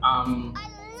that.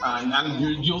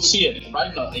 And you'll see it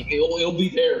right now. Like, it'll be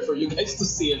there for you guys to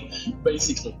see it,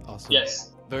 basically. Awesome. Yes.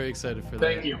 Very excited for that.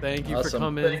 Thank you. Thank you Awesome. for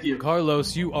coming. Thank you.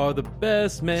 Carlos, you are the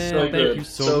best, man. So Thank good. you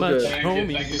so much, good.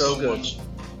 homie. Thank you So so good. much.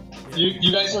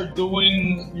 You guys are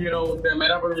doing, the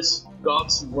metaverse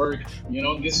God's work.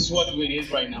 This is what we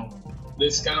need right now.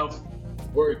 This kind of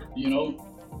work,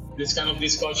 this kind of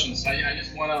discussions. I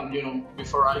just want to,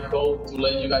 before I go, to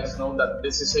let you guys know that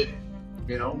this is it.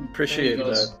 Appreciate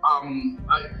because, that.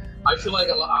 I feel like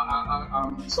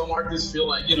some artists feel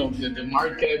like the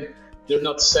market, they're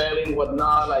not selling,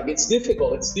 whatnot. Like it's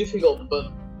difficult,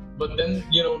 but then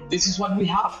this is what we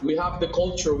have. We have the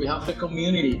culture, we have the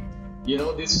community.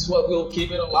 This is what will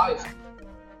keep it alive.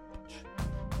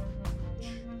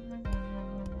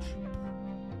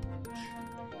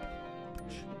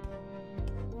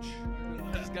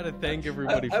 Gotta thank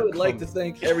everybody. I would like to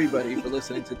thank everybody for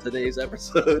listening to today's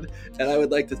episode, and I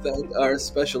would like to thank our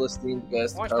special esteemed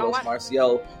guest, Carlos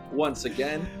Marcial, once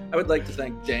again. I would like to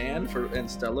thank Dan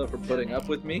and Stella for putting up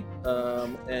with me,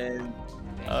 and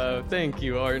thank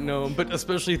you, Art. No, but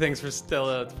especially thanks for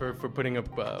Stella for putting up.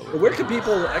 Where can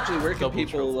people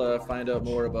find out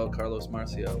more about Carlos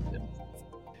Marcial?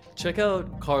 Check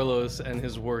out Carlos and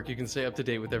his work. You can stay up to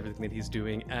date with everything that he's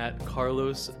doing at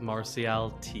Carlos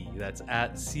Marcial T. That's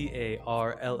at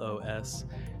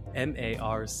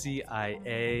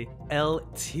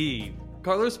CarlosMarcialt.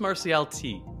 Carlos Marcial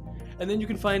T. And then you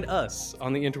can find us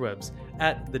on the interwebs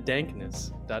at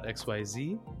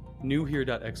thedankness.xyz,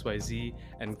 newhere.xyz,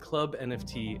 and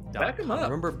clubnft.com. Back 'em up.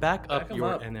 Remember, back up Back 'em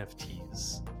your up.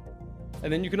 NFTs.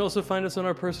 And then you can also find us on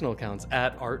our personal accounts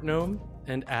at ArtGnome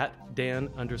and at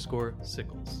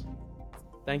Dan_Sickles.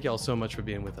 Thank y'all so much for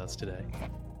being with us today.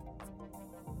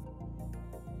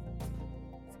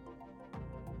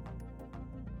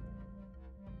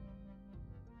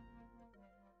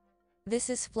 This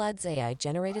is Flood's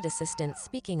AI-generated assistant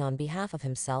speaking on behalf of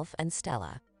himself and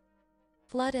Stella.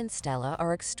 Flood and Stella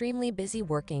are extremely busy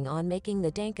working on making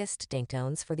the dankest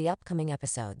danktones for the upcoming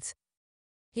episodes.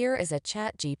 Here is a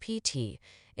ChatGPT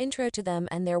intro to them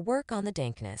and their work on the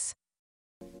dankness.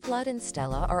 Flood and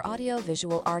Stella are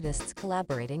audio-visual artists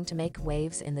collaborating to make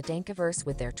waves in the Dankiverse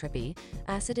with their trippy,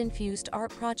 acid-infused art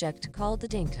project called the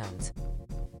Danktones.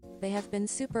 They have been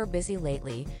super busy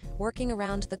lately, working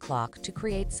around the clock to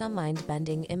create some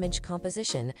mind-bending image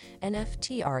composition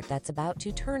NFT art that's about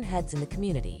to turn heads in the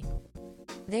community.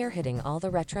 They're hitting all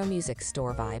the retro music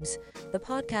store vibes. The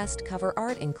podcast cover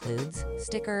art includes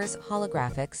stickers,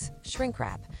 holographics, shrink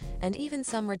wrap, and even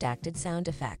some redacted sound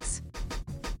effects.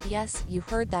 Yes, you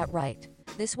heard that right.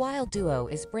 This wild duo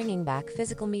is bringing back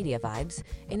physical media vibes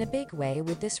in a big way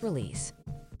with this release.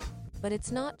 But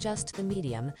it's not just the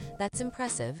medium that's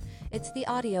impressive, it's the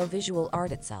audio-visual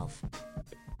art itself.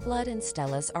 Flood and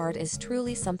Stella's art is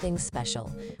truly something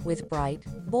special, with bright,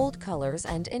 bold colors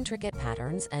and intricate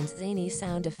patterns and zany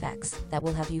sound effects that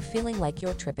will have you feeling like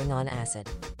you're tripping on acid.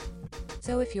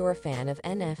 So if you're a fan of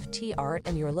NFT art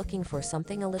and you're looking for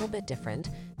something a little bit different,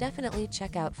 definitely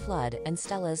check out Flood and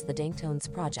Stella's The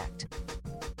Danktones project.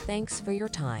 Thanks for your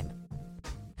time.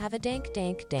 Have a dank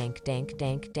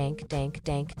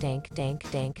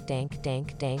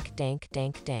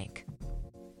dank.